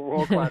who were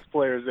world-class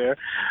players there.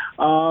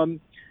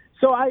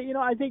 So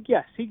I think,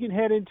 yes, he can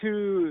head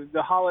into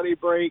the holiday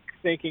break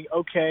thinking,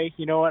 okay,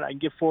 you know what, I can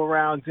get 4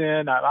 rounds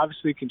in. I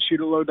obviously can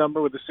shoot a low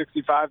number with the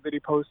 65 that he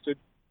posted.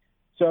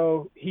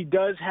 So he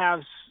does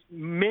have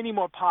many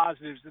more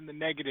positives than the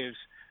negatives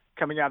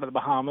coming out of the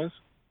Bahamas.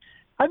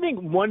 I think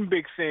one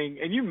big thing,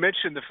 and you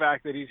mentioned the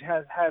fact that he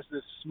has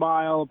this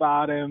smile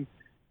about him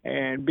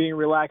and being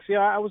relaxed. Yeah,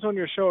 I was on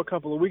your show a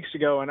couple of weeks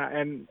ago,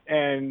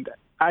 and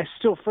I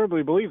still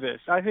firmly believe this.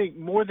 I think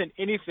more than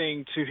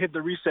anything, to hit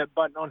the reset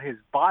button on his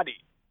body,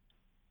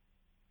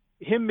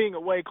 him being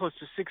away close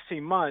to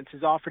 16 months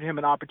has offered him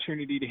an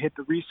opportunity to hit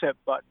the reset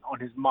button on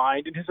his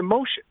mind and his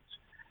emotions.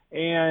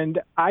 And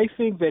I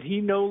think that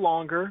he no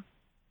longer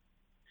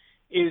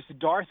is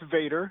Darth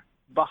Vader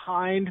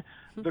behind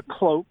the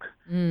cloak,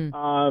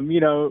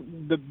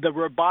 the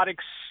robotic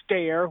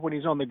stare when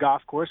he's on the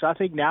golf course. I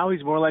think now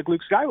he's more like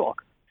Luke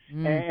Skywalker.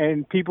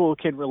 And people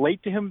can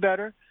relate to him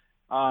better.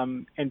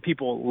 And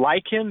people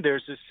like him.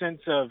 There's a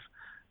sense of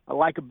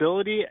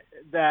likability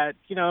that,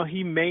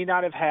 he may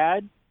not have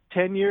had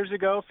 10 years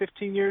ago,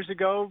 15 years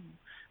ago.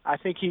 I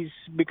think he's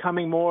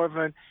becoming more of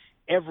an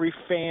every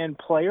fan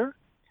player.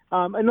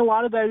 And a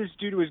lot of that is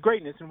due to his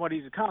greatness and what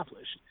he's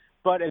accomplished.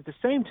 But at the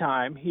same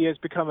time, he has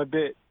become a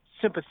bit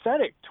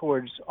sympathetic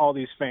towards all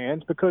these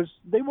fans because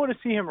they want to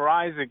see him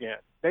rise again.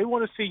 They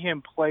want to see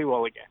him play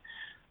well again.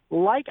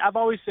 Like I've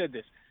always said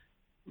this,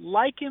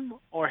 like him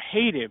or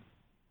hate him,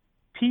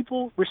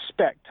 people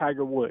respect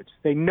Tiger Woods.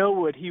 They know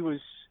what he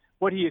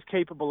is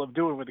capable of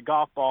doing with a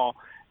golf ball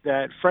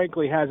that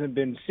frankly hasn't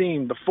been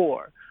seen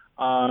before.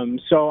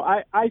 So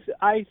I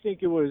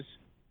think it was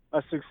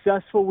a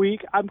successful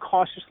week. I'm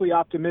cautiously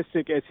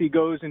optimistic as he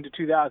goes into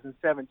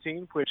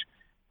 2017, which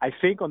I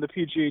think on the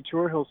PGA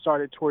Tour he'll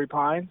start at Torrey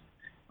Pines.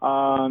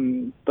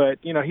 But,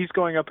 he's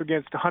going up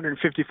against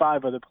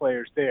 155 other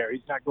players there.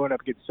 He's not going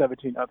up against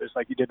 17 others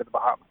like he did in the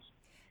Bahamas.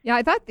 Yeah,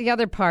 I thought the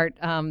other part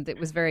that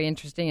was very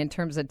interesting in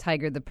terms of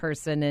Tiger the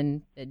person,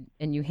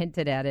 and you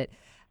hinted at it,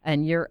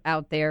 and you're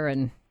out there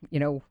and,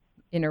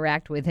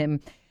 interact with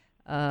him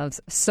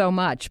so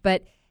much.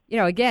 But,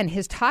 again,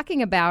 his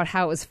talking about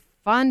how it was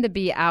fun to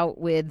be out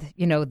with,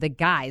 the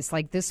guys,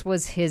 like this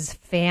was his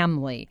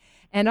family,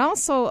 and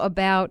also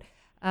about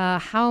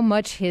how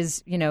much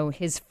his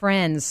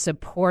friends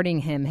supporting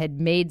him had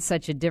made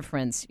such a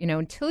difference.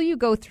 Until you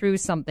go through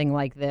something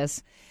like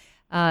this,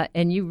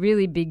 and you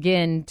really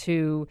begin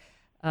to,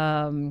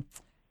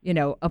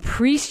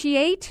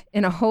 appreciate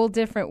in a whole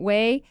different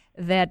way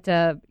that,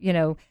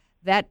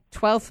 that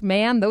 12th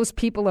man, those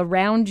people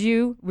around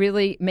you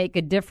really make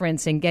a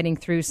difference in getting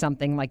through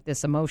something like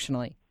this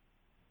emotionally.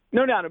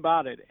 No doubt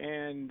about it.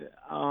 And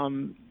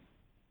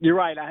you're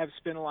right. I have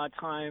spent a lot of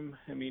time.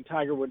 I mean,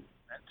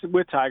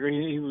 with Tiger,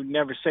 he would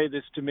never say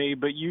this to me,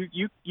 but you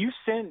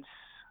sensed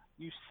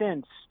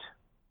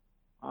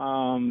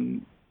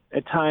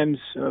at times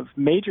of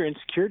major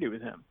insecurity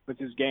with him, with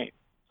his game.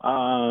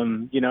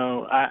 There's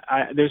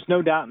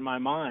no doubt in my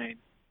mind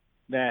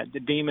that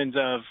the demons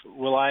of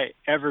will I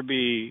ever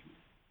be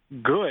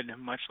good,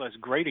 much less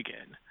great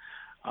again,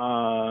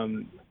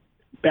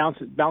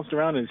 bounced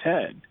around in his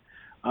head.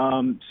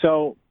 And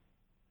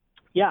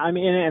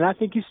I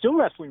think he's still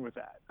wrestling with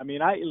that. I mean,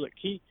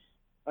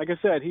 like I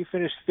said, he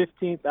finished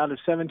 15th out of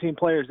 17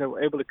 players that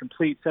were able to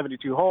complete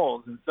 72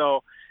 holes. And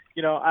so,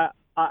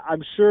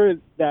 I'm sure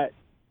that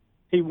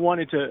he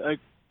wanted to,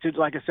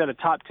 like I said, a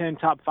top 10,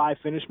 top 5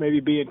 finish, maybe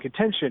be in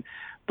contention.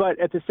 But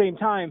at the same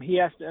time, he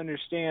has to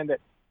understand that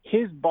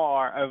his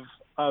bar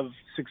of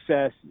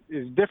success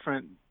is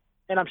different,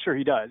 and I'm sure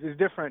he does, is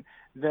different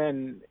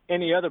than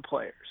any other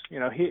players.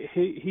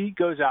 He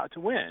goes out to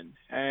win.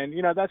 And,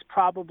 that's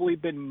probably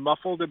been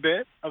muffled a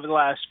bit over the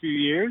last few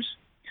years.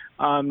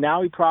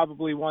 Now he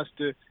probably wants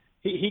to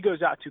 – he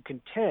goes out to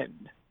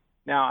contend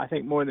now, I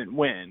think, more than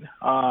win.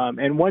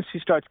 And once he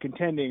starts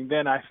contending,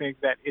 then I think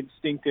that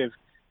instinctive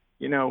 –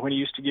 when he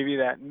used to give you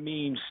that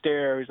mean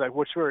stare, he's like,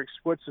 what's a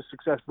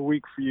successful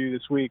week for you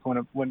this week?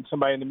 When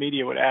somebody in the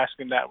media would ask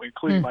him that,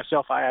 including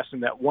myself, I asked him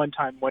that one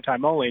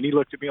time only, and he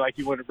looked at me like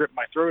he wanted to rip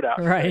my throat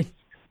out. Right. Said,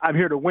 I'm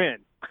here to win.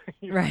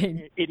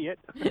 Right. Idiot.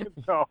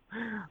 So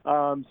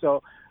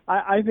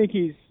I think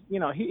he's,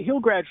 he'll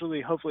gradually,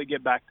 hopefully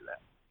get back to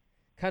that.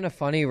 Kind of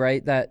funny,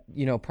 right, that,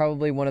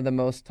 probably one of the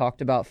most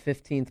talked about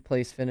 15th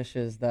place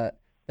finishes that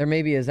there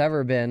maybe has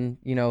ever been,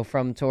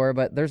 from tour,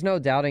 but there's no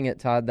doubting it,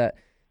 Todd, that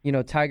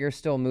Tiger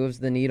still moves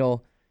the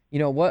needle.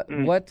 What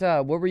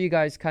were you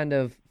guys kind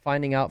of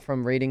finding out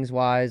from ratings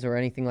wise or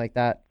anything like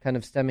that, kind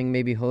of stemming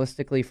maybe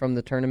holistically from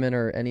the tournament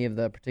or any of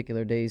the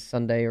particular days,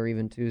 Sunday or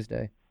even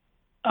Tuesday?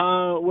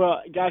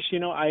 Well, gosh,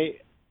 I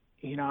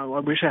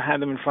wish I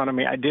had them in front of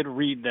me. I did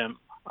read them,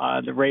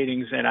 the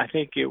ratings, and I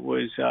think it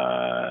was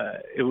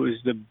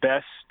the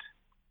best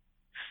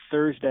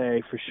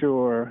Thursday for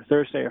sure.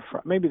 Thursday or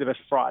maybe the best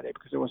Friday,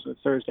 because it wasn't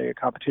a Thursday of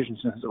competition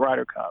since the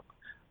Ryder Cup.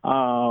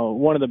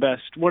 One of the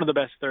best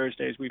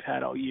Thursdays we've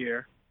had all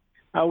year,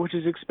 which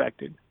is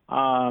expected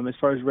as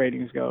far as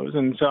ratings goes.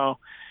 And so,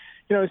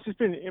 it's just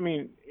been. I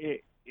mean,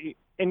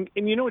 and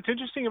what's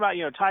interesting about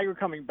Tiger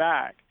coming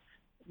back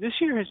this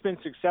year has been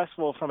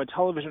successful from a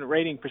television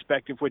rating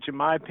perspective, which in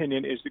my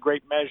opinion is the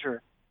great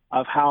measure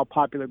of how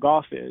popular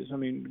golf is. I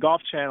mean,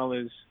 Golf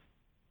Channel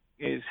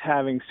is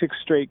having 6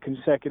 straight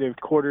consecutive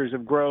quarters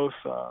of growth.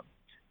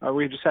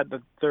 We just had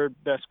the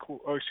best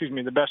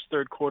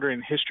third quarter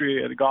in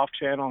history of the Golf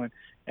Channel,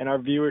 and our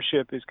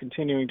viewership is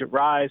continuing to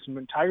rise.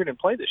 And Tiger didn't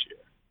play this year,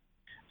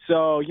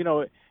 so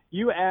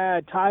you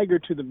add Tiger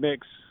to the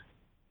mix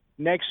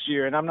next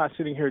year, and I'm not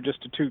sitting here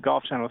just to toot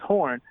Golf Channel's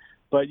horn,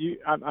 but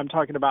I'm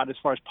talking about as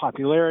far as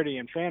popularity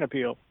and fan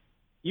appeal.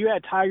 You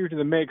add Tiger to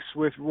the mix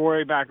with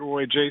Rory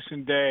McIlroy,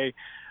 Jason Day,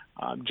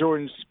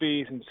 Jordan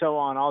Spieth, and so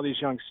on, all these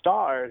young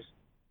stars.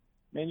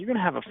 Man, you're going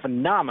to have a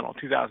phenomenal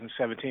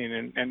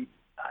 2017, and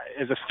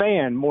as a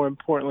fan, more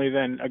importantly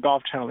than a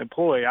Golf Channel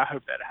employee, I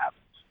hope that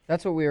happens.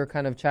 That's what we were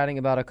kind of chatting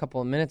about a couple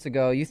of minutes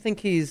ago. You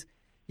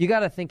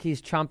got to think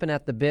he's chomping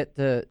at the bit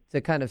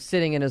to kind of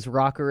sitting in his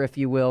rocker, if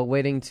you will,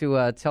 waiting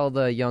to tell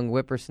the young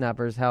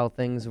whippersnappers how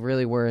things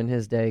really were in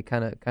his day,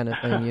 kind of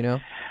thing,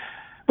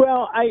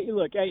 Well,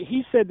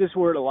 he said this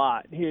word a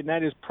lot, and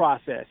that is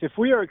process. If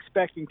we are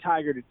expecting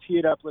Tiger to tee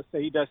it up, let's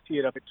say he does tee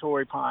it up at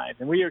Torrey Pines,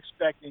 and we are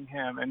expecting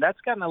him, and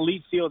that's got an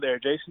elite field there.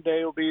 Jason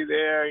Day will be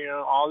there.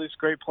 All these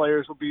great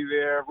players will be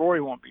there.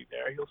 Rory won't be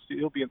there.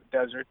 He'll be in the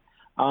desert.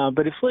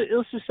 But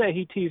let's just say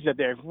he tees it up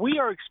there. If we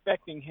are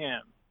expecting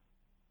him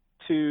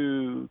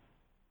to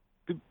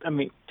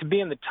be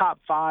in the top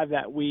 5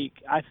 that week,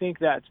 I think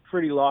that's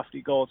pretty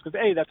lofty goals because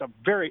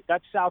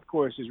that South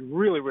course is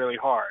really, really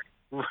hard.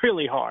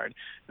 Really hard.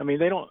 I mean,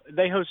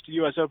 they host the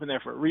U.S. Open there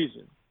for a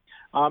reason.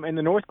 And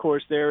the North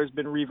Course there has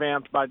been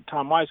revamped by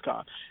Tom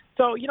Weiskopf.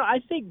 So, I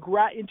think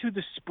into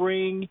the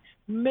spring,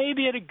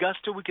 maybe at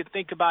Augusta we could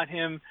think about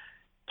him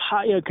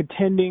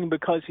contending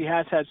because he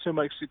has had so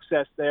much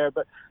success there.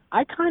 But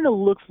I kind of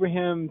look for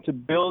him to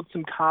build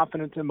some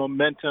confidence and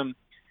momentum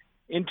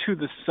into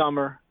the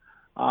summer.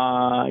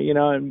 I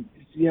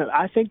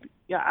think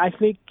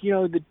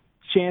the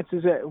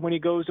chances that when he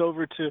goes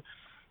over to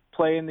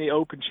play in the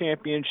Open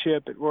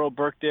Championship at Royal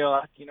Birkdale,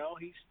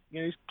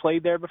 he's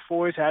played there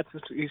before. He's had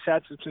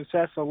some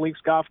success on links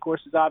golf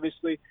courses.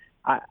 Obviously,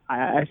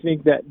 I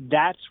think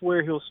that's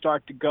where he'll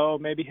start to go.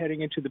 Maybe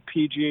heading into the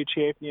PGA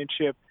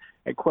Championship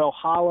at Quail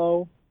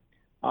Hollow.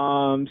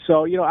 I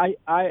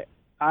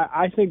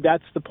think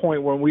that's the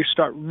point where we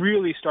start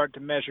to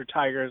measure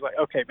Tiger. It's like,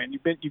 okay, man,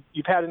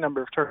 you've had a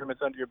number of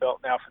tournaments under your belt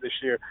now for this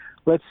year.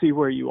 Let's see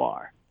where you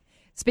are.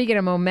 Speaking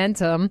of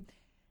momentum,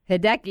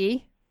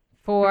 Hideki,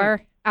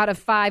 4 out of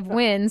 5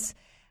 wins.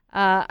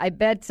 I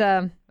bet,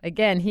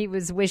 again, he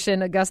was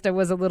wishing Augusta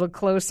was a little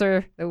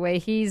closer the way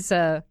he's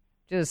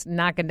just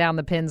knocking down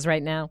the pins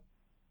right now.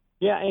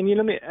 Yeah, and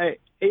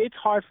it's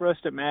hard for us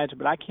to imagine,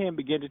 but I can't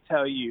begin to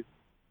tell you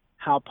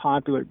how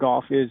popular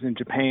golf is in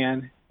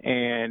Japan,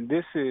 and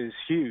this is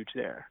huge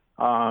there.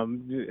 I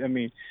don't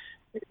know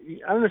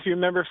if you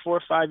remember 4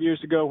 or 5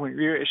 years ago when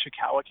Ryo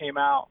Ishikawa came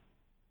out,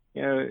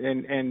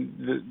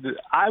 and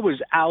I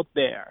was out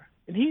there.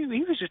 And he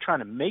was just trying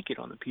to make it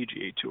on the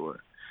PGA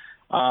Tour,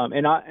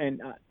 and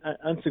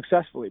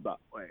unsuccessfully, by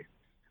the way.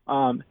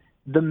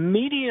 The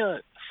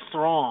media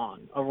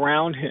throng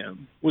around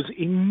him was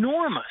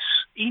enormous.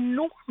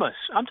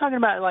 I'm talking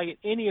about like at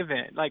any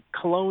event, like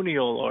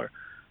Colonial or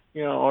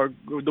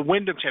the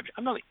Wyndham Championship.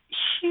 I'm like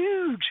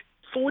huge,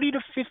 40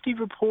 to 50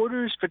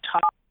 reporters,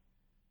 top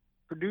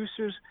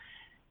producers.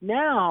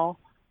 Now,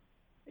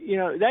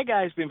 that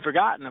guy's been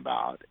forgotten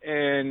about,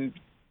 and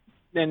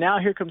now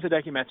here comes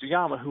Hideki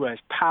Matsuyama, who has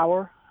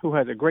power, who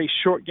has a great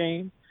short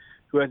game,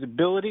 who has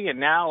ability, and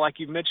now, like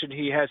you mentioned,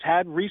 he has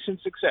had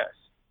recent success.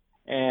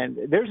 And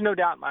there's no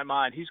doubt in my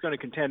mind he's going to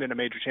contend in a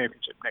major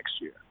championship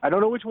next year. I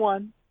don't know which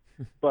one,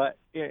 and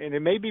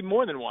it may be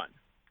more than one.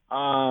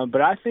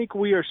 But I think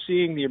we are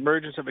seeing the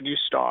emergence of a new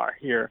star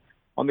here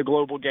on the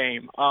global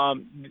game.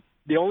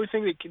 The only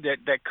thing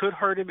that could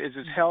hurt him is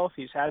his health.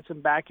 He's had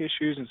some back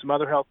issues and some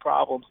other health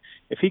problems.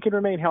 If he can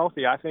remain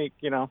healthy, I think,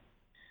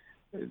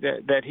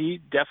 that he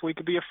definitely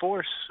could be a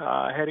force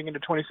heading into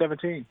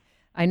 2017.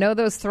 I know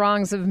those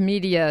throngs of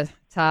media,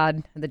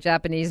 Todd, the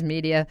Japanese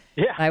media.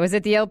 Yeah. I was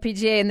at the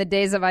LPGA in the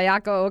days of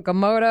Ayako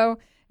Okamoto,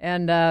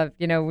 and,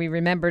 we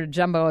remember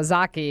Jumbo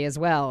Ozaki as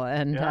well.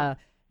 And, yeah.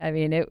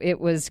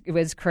 It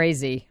was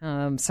crazy.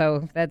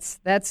 So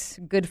that's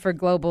good for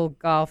global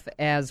golf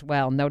as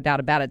well, no doubt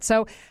about it.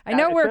 So I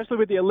know especially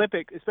with the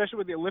Olympics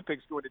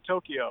going to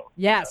Tokyo.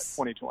 Yes,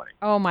 2020.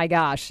 Oh my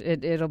gosh,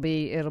 it'll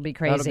be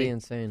crazy. That'll be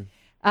insane.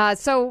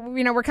 So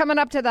we're coming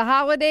up to the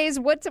holidays.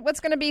 What's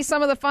going to be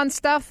some of the fun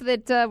stuff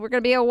that we're going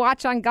to be able to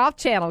watch on Golf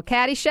Channel?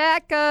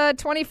 Caddyshack,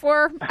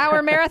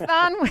 24-hour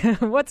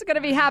marathon. What's going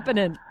to be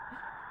happening?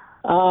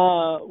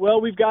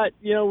 Well, we've got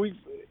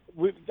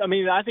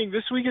I think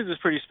this week is a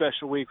pretty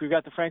special week. We've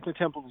got the Franklin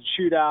Templeton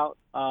Shootout.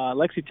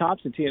 Lexi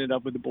Thompson teeing it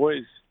up with the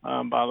boys,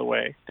 by the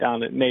way,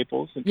 down at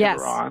Naples and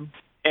Tiburon.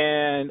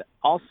 And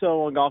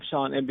also on Golf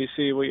Channel and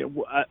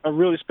NBC, a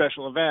really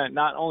special event.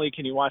 Not only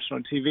can you watch it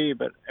on TV,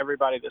 but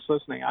everybody that's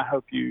listening, I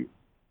hope you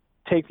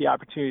take the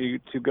opportunity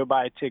to go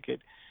buy a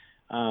ticket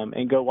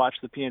and go watch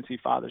the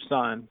PNC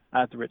Father-Son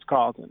at the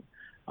Ritz-Carlton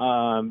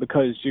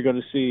because you're going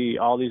to see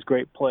all these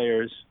great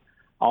players,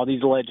 all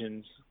these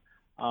legends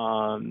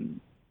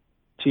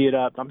tee it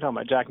up. I'm talking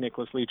about Jack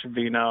Nicklaus, Lee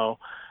Trevino,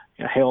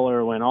 Hale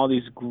Irwin, all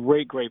these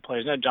great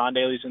players. Now John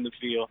Daly's in the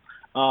field.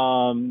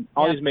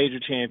 These major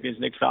champions,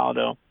 Nick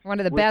Faldo. One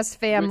of the best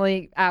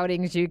family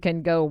outings you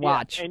can go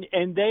watch. Yeah,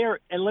 and they are.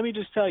 And let me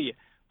just tell you,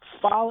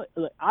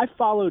 I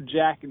followed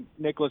Jack and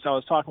Nicklaus. I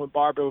was talking with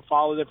Barbara, who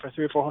followed them for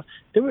 3 or 4.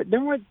 It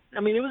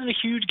wasn't a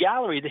huge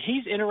gallery.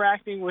 He's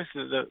interacting with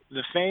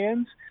the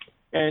fans,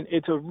 and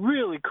it's a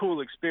really cool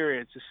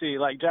experience to see.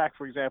 Like Jack,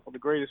 for example, the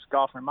greatest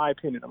golfer in my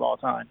opinion of all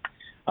time.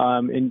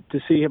 And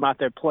to see him out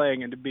there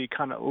playing and to be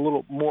kind of a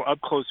little more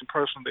up close and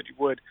personal than you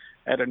would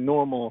at a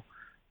normal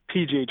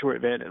PGA Tour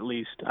event, at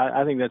least.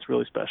 I think that's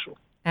really special.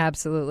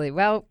 Absolutely.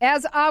 Well,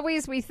 as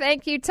always, we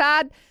thank you,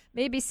 Todd.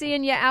 Maybe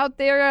seeing you out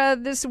there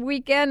this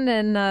weekend,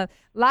 and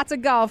lots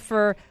of golf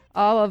for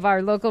all of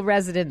our local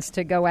residents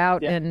to go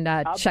out and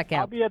check out.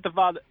 I'll be at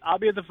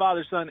the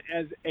Father-Son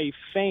as a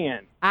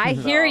fan. I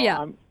hear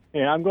you.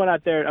 I'm going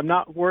out there. I'm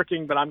not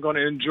working, but I'm going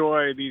to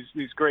enjoy these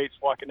greats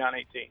walking down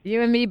 18.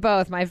 You and me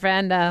both, my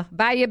friend.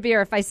 Buy you a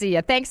beer if I see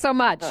you. Thanks so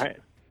much.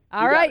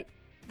 All right.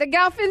 The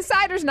Golf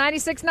Insiders,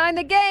 96.9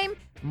 The Game.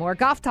 More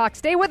golf talk.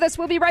 Stay with us.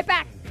 We'll be right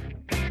back.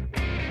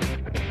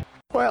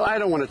 Well, I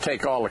don't want to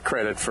take all the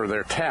credit for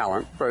their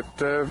talent, but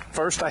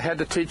first I had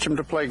to teach them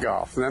to play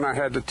golf. Then I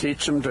had to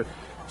teach them to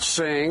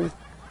sing,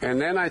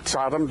 and then I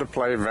taught them to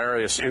play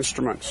various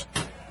instruments,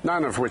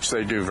 none of which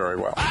they do very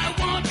well. I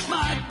want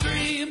my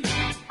dream.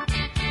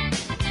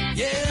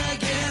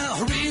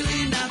 Yeah,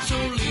 really not so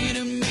lean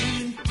and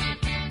mean.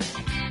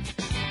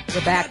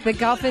 We're back. The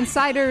Golf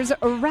Insiders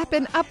are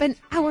wrapping up an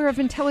hour of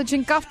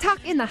intelligent golf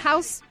talk in the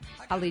house.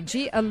 Holly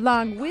G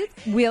along with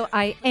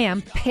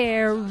Will.i.am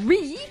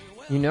Perry.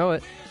 You know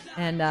it.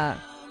 And,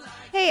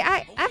 hey,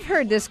 I've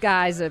heard this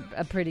guy's a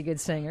pretty good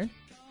singer.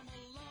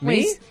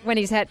 Me? When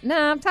he's had... No,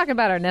 I'm talking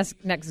about our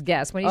next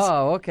guest. When he's,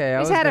 okay.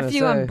 He's had a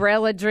few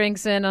umbrella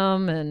drinks in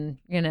him, and,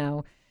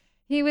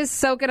 he was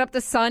soaking up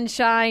the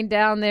sunshine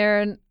down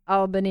there in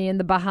Albany in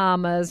the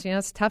Bahamas.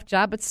 It's a tough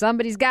job, but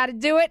somebody's got to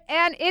do it.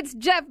 And it's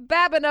Jeff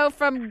Babineau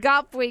from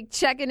Golf Week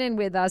checking in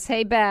with us.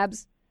 Hey,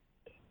 Babs.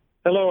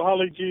 Hello,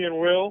 Holly G and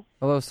Will.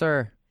 Hello,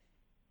 sir.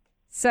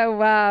 So,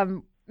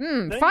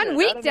 fun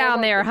week down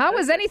there, huh?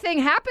 Was anything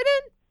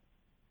happening?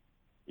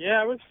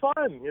 Yeah, it was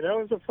fun. It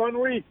was a fun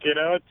week.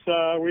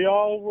 It's we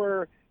all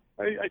were.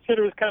 I said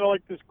it was kind of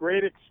like this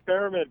great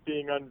experiment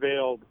being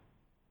unveiled,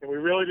 and we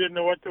really didn't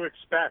know what to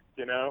expect.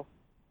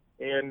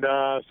 And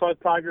saw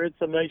Tiger hit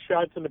some nice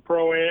shots in the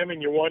Pro-Am,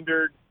 and you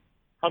wondered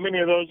how many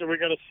of those are we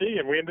going to see,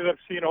 and we ended up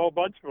seeing a whole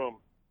bunch of them.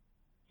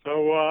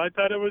 So I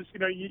thought it was,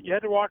 you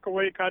had to walk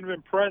away kind of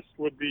impressed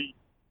with the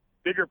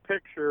bigger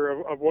picture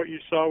of what you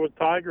saw with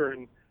Tiger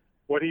and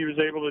what he was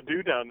able to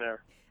do down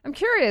there. I'm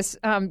curious,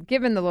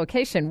 given the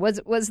location, was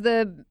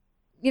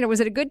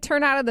it a good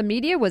turnout of the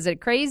media? Was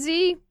it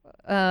crazy?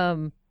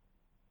 Given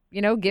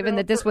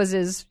that this was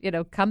his,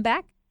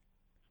 comeback?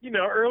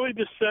 Early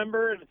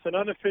December, and it's an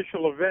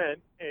unofficial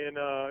event, and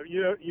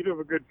you'd have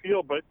a good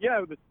feel. But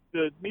yeah,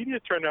 the media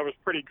turnout was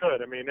pretty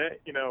good. I mean,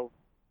 a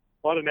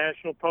lot of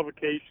national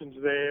publications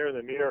there,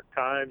 the New York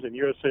Times and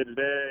USA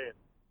Today,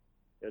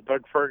 and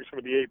Doug Ferguson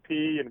with the AP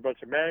and a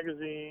bunch of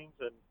magazines,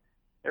 and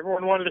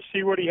everyone wanted to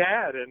see what he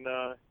had, and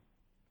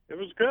it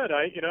was good.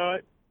 I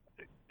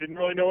didn't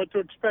really know what to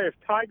expect. If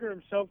Tiger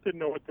himself didn't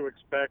know what to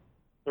expect,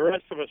 the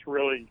rest of us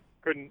really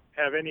couldn't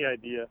have any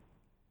idea.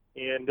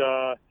 And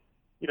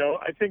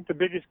I think the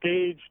biggest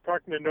gauge,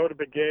 talking to Nota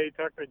Begay,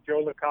 talking to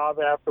Joe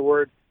LaCava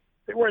afterward,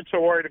 they weren't so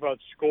worried about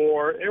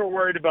score. They were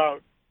worried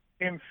about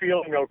him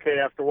feeling okay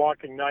after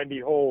walking 90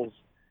 holes.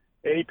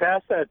 And he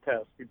passed that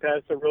test. He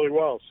passed it really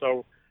well.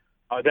 So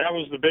that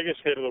was the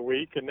biggest hit of the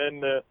week. And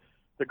then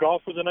the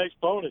golf was a nice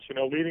bonus,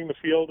 leading the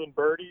field in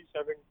birdies,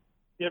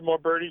 he had more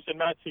birdies than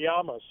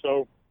Matsuyama.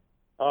 So,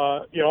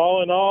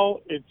 all in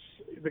all, it's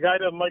the guy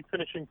doesn't like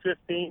finishing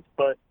 15th,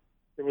 but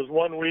it was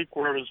one week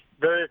where it was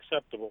very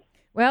acceptable.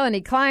 Well, and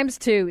he climbs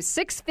to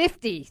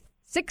 650th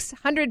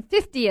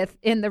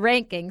in the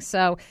rankings.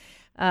 So,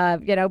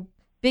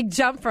 big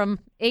jump from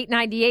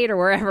 898 or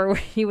wherever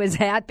he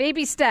was at.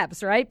 Baby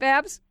steps, right,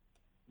 Babs?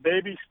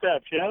 Baby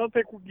steps. Yeah, I don't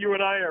think you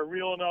and I are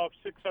reeling off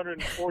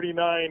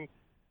 649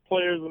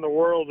 players in the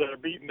world that are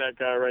beating that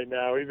guy right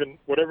now, even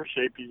whatever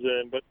shape he's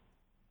in. But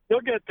he'll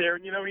get there.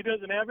 And, he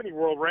doesn't have any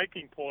world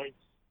ranking points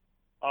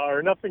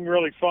or nothing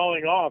really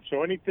falling off.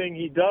 So anything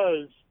he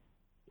does,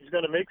 he's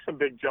going to make some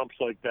big jumps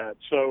like that.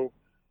 So,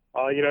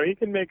 he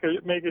can make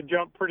a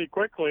jump pretty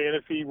quickly. And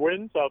if he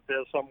wins out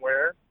there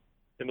somewhere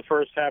in the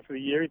first half of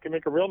the year, he can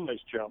make a real nice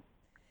jump.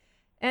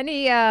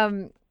 Any,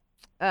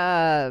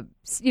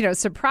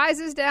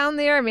 surprises down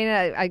there? I mean,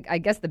 I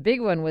guess the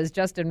big one was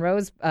Justin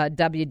Rose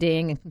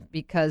WDing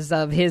because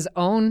of his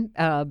own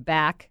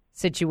back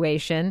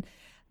situation.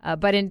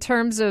 But in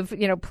terms of,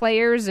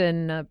 players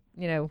and,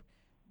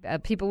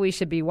 people we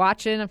should be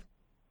watching.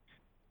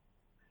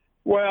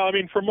 Well, I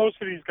mean, for most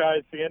of these guys,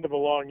 it's the end of a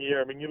long year.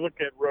 I mean, you look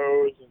at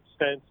Rose and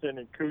Stenson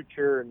and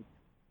Kuchar and,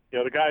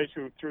 the guys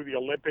who threw the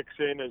Olympics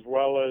in as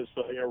well as,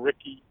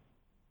 Ricky,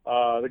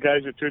 the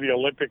guys who threw the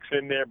Olympics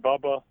in there,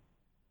 Bubba.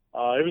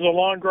 It was a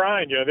long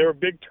grind. There were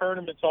big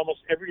tournaments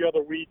almost every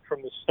other week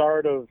from the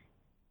start of,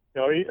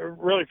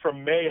 really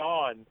from May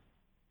on.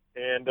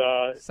 And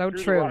so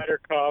through true. The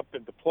Ryder Cup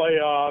and the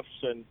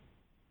playoffs, and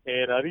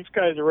these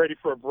guys are ready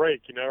for a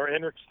break.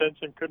 Henrik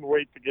Stenson couldn't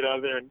wait to get out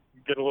of there and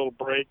get a little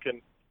break,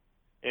 and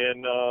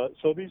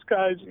so these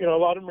guys, a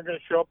lot of them are going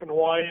to show up in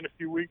Hawaii in a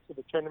few weeks for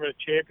the Tournament of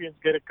Champions,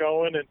 get it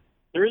going, and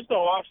there is no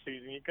off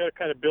season. You got to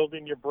kind of build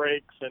in your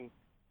breaks, and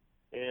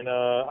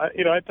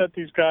I thought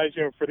these guys,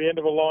 for the end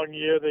of a long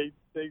year, they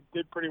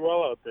did pretty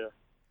well out there.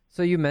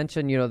 So you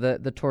mentioned,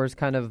 the tour's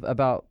kind of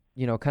about,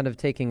 kind of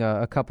taking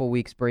a couple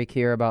weeks break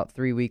here, about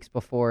 3 weeks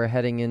before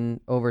heading in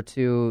over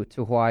to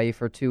Hawaii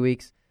for 2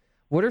 weeks.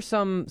 What are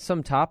some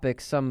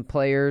topics, some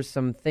players,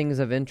 some things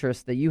of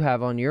interest that you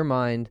have on your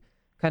mind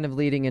kind of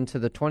leading into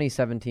the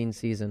 2017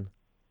 season?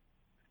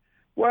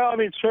 Well, I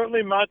mean,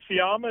 certainly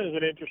Matsuyama is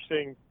an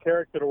interesting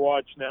character to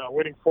watch now,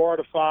 winning 4 out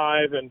of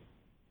 5 and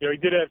he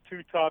did have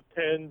 2 top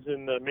 10s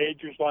in the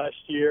majors last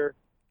year.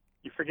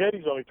 You forget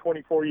he's only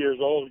 24 years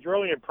old. He's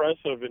really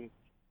impressive, and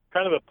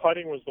kind of the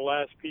putting was the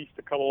last piece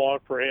to come along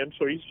for him.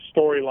 So he's a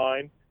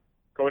storyline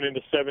going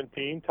into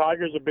 17.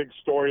 Tiger's a big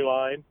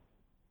storyline.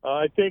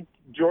 I think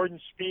Jordan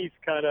Spieth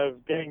kind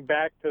of getting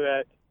back to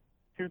that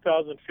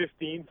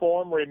 2015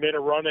 form where he made a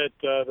run at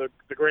the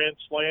Grand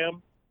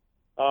Slam.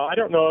 I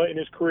don't know in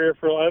his career if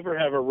he'll ever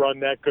have a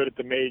run that good at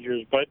the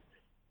majors, but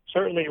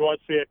certainly he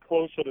wants to get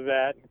closer to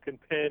that and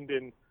contend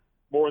in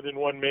more than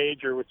one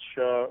major, which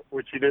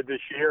he did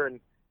this year,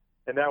 and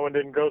that one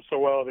didn't go so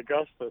well at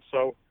Augusta.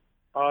 So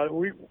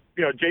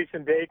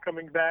Jason Day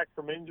coming back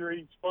from injury.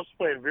 He's supposed to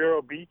play in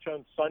Vero Beach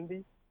on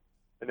Sunday,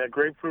 and that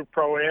Grapefruit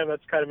Pro-Am,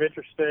 that's kind of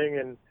interesting,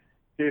 and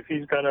see if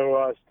he's going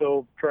to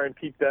still try and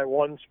keep that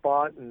one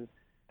spot, and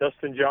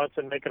Dustin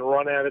Johnson making a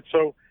run at it.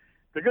 So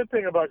the good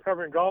thing about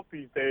covering golf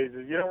these days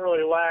is you don't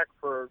really lack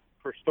for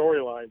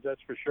storylines,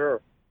 that's for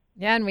sure.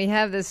 Yeah, and we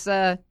have this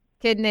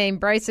kid named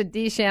Bryson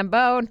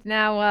DeChambeau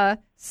now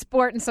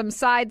sporting some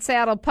side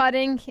saddle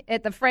putting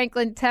at the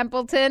Franklin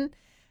Templeton.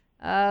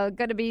 Going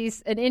to be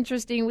an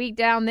interesting week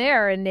down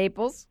there in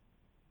Naples.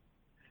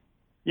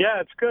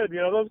 Yeah, it's good.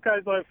 Those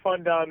guys will have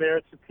fun down there.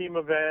 It's a team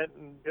event,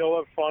 and they'll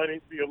have fun.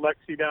 You'll be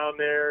Alexi down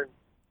there, and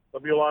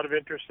there'll be a lot of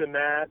interest in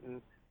that.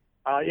 And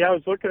I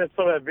was looking at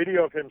some of that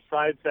video of him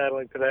side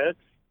saddling today.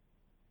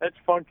 That's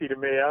funky to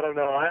me. I don't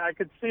know. I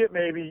could see it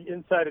maybe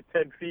inside of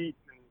 10 feet.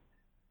 And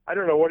I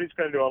don't know what he's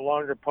going to do on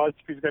longer putts.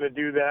 If he's going to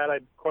do that,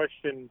 I'd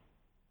question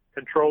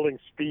controlling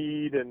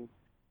speed. And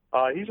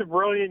he's a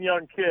brilliant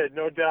young kid,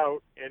 no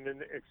doubt, and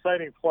an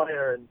exciting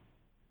player. And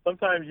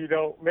sometimes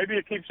maybe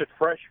it keeps it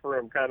fresh for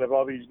him, kind of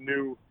all these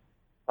new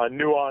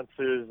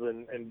nuances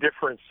and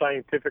different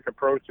scientific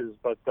approaches.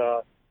 But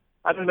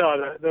I don't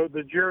know.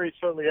 The jury's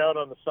certainly out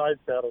on the side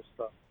saddle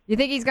stuff. You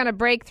think he's going to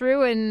break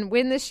through and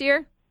win this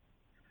year?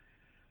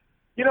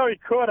 He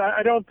could.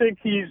 I don't think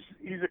he's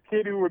a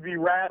kid who would be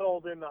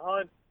rattled in the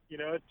hunt.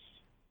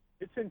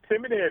 It's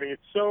intimidating.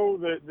 It's so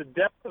the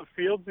depth of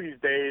fields these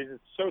days.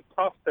 It's so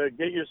tough to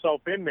get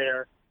yourself in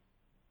there.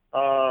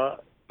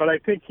 But I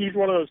think he's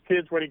one of those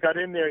kids, when he got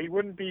in there, he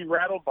wouldn't be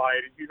rattled by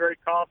it. He'd be very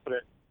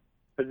confident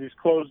because he's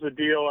closed the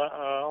deal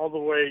all the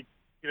way,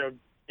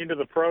 into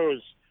the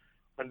pros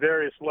on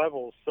various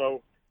levels.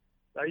 So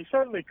he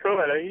certainly could.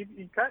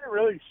 He kind of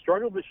really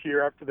struggled this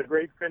year after the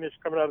great finish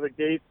coming out of the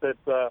gates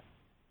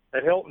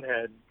at Hilton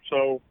Head.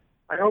 So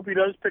I hope he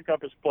does pick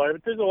up his play.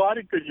 But there's a lot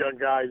of good young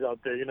guys out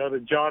there. The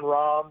John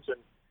Rahms and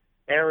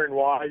Aaron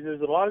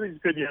Wises. A lot of these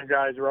good young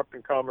guys are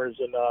up-and-comers,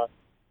 and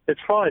it's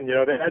fun. They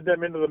add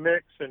them into the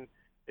mix and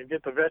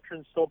get the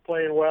veterans still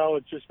playing well.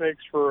 It just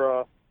makes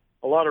for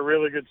a lot of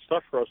really good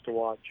stuff for us to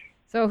watch.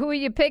 So who are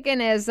you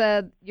picking as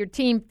your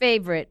team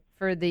favorite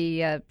for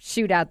the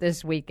shootout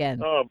this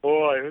weekend? Oh,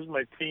 boy, who's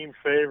my team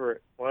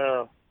favorite?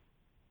 Wow.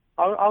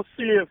 I'll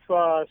see if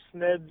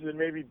Sneds and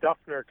maybe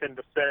Duffner can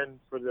defend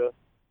for the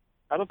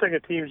 – I don't think a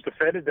team's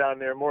defended down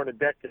there more than a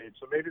decade,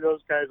 so maybe those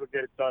guys will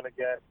get it done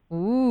again.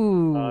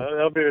 Ooh.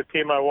 That'll be the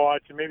team I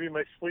watch, and maybe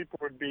my sleeper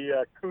would be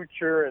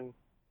Kuchar and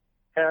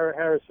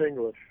Harris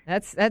English.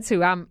 That's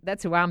who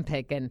I'm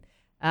picking.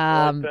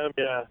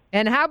 Yeah.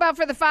 And how about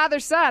for the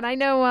father-son? I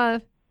know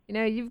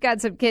you've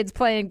got some kids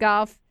playing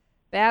golf.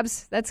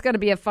 Babs, that's going to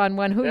be a fun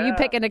one. Who are you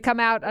picking to come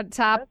out on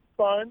top? That's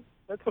fun.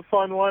 That's a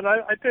fun one.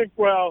 I think,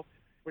 well,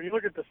 when you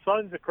look at the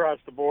sons across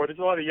the board, there's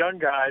a lot of young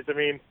guys. I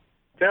mean,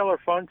 Taylor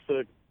Funk's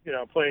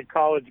playing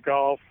college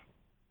golf,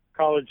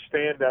 college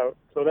standout.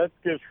 So that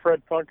gives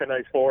Fred Funk a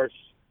nice horse.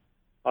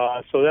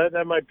 So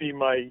that might be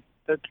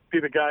that'd be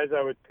the guys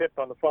I would tip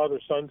on the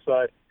father-son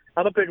side.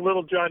 I don't think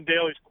little John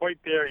Daly's quite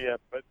there yet,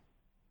 but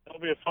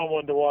that'll be a fun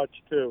one to watch,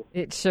 too.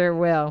 It sure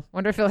will.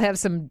 Wonder if he'll have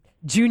some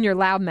junior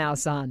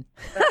loudmouths on.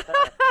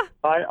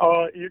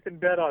 You can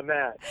bet on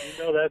that.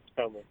 That's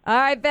coming. All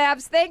right,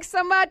 Babs. Thanks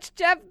so much,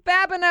 Jeff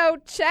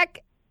Babineau.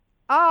 Check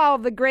all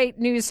the great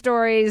news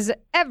stories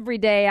every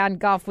day on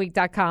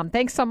golfweek.com.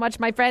 Thanks so much,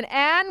 my friend.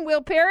 And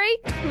Will Perry,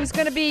 who's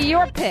going to be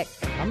your pick?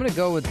 I'm going to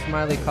go with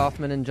Smiley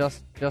Kaufman and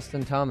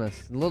Justin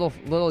Thomas.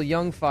 Little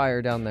young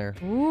fire down there.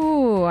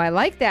 Ooh, I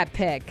like that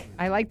pick.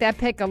 I like that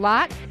pick a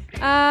lot.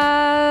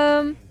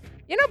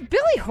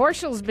 Billy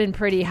Horschel's been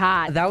pretty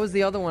hot. That was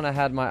the other one I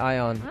had my eye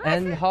on.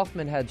 And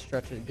Hoffman had good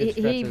stretches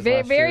He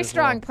very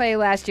strong play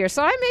last year.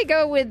 So I may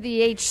go with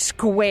the H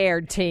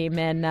squared team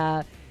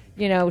and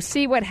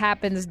see what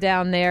happens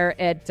down there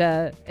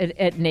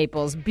at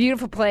Naples.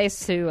 Beautiful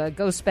place to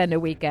go spend a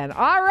weekend.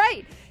 All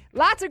right.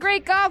 Lots of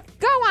great golf.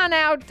 Go on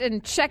out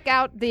and check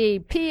out the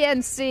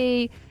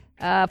PNC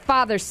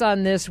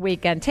father-son this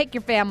weekend. Take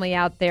your family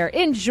out there.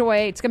 Enjoy.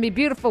 It's going to be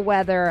beautiful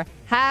weather.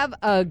 Have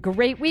a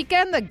great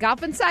weekend. The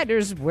Golf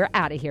Insiders, we're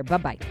out of here.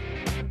 Bye-bye.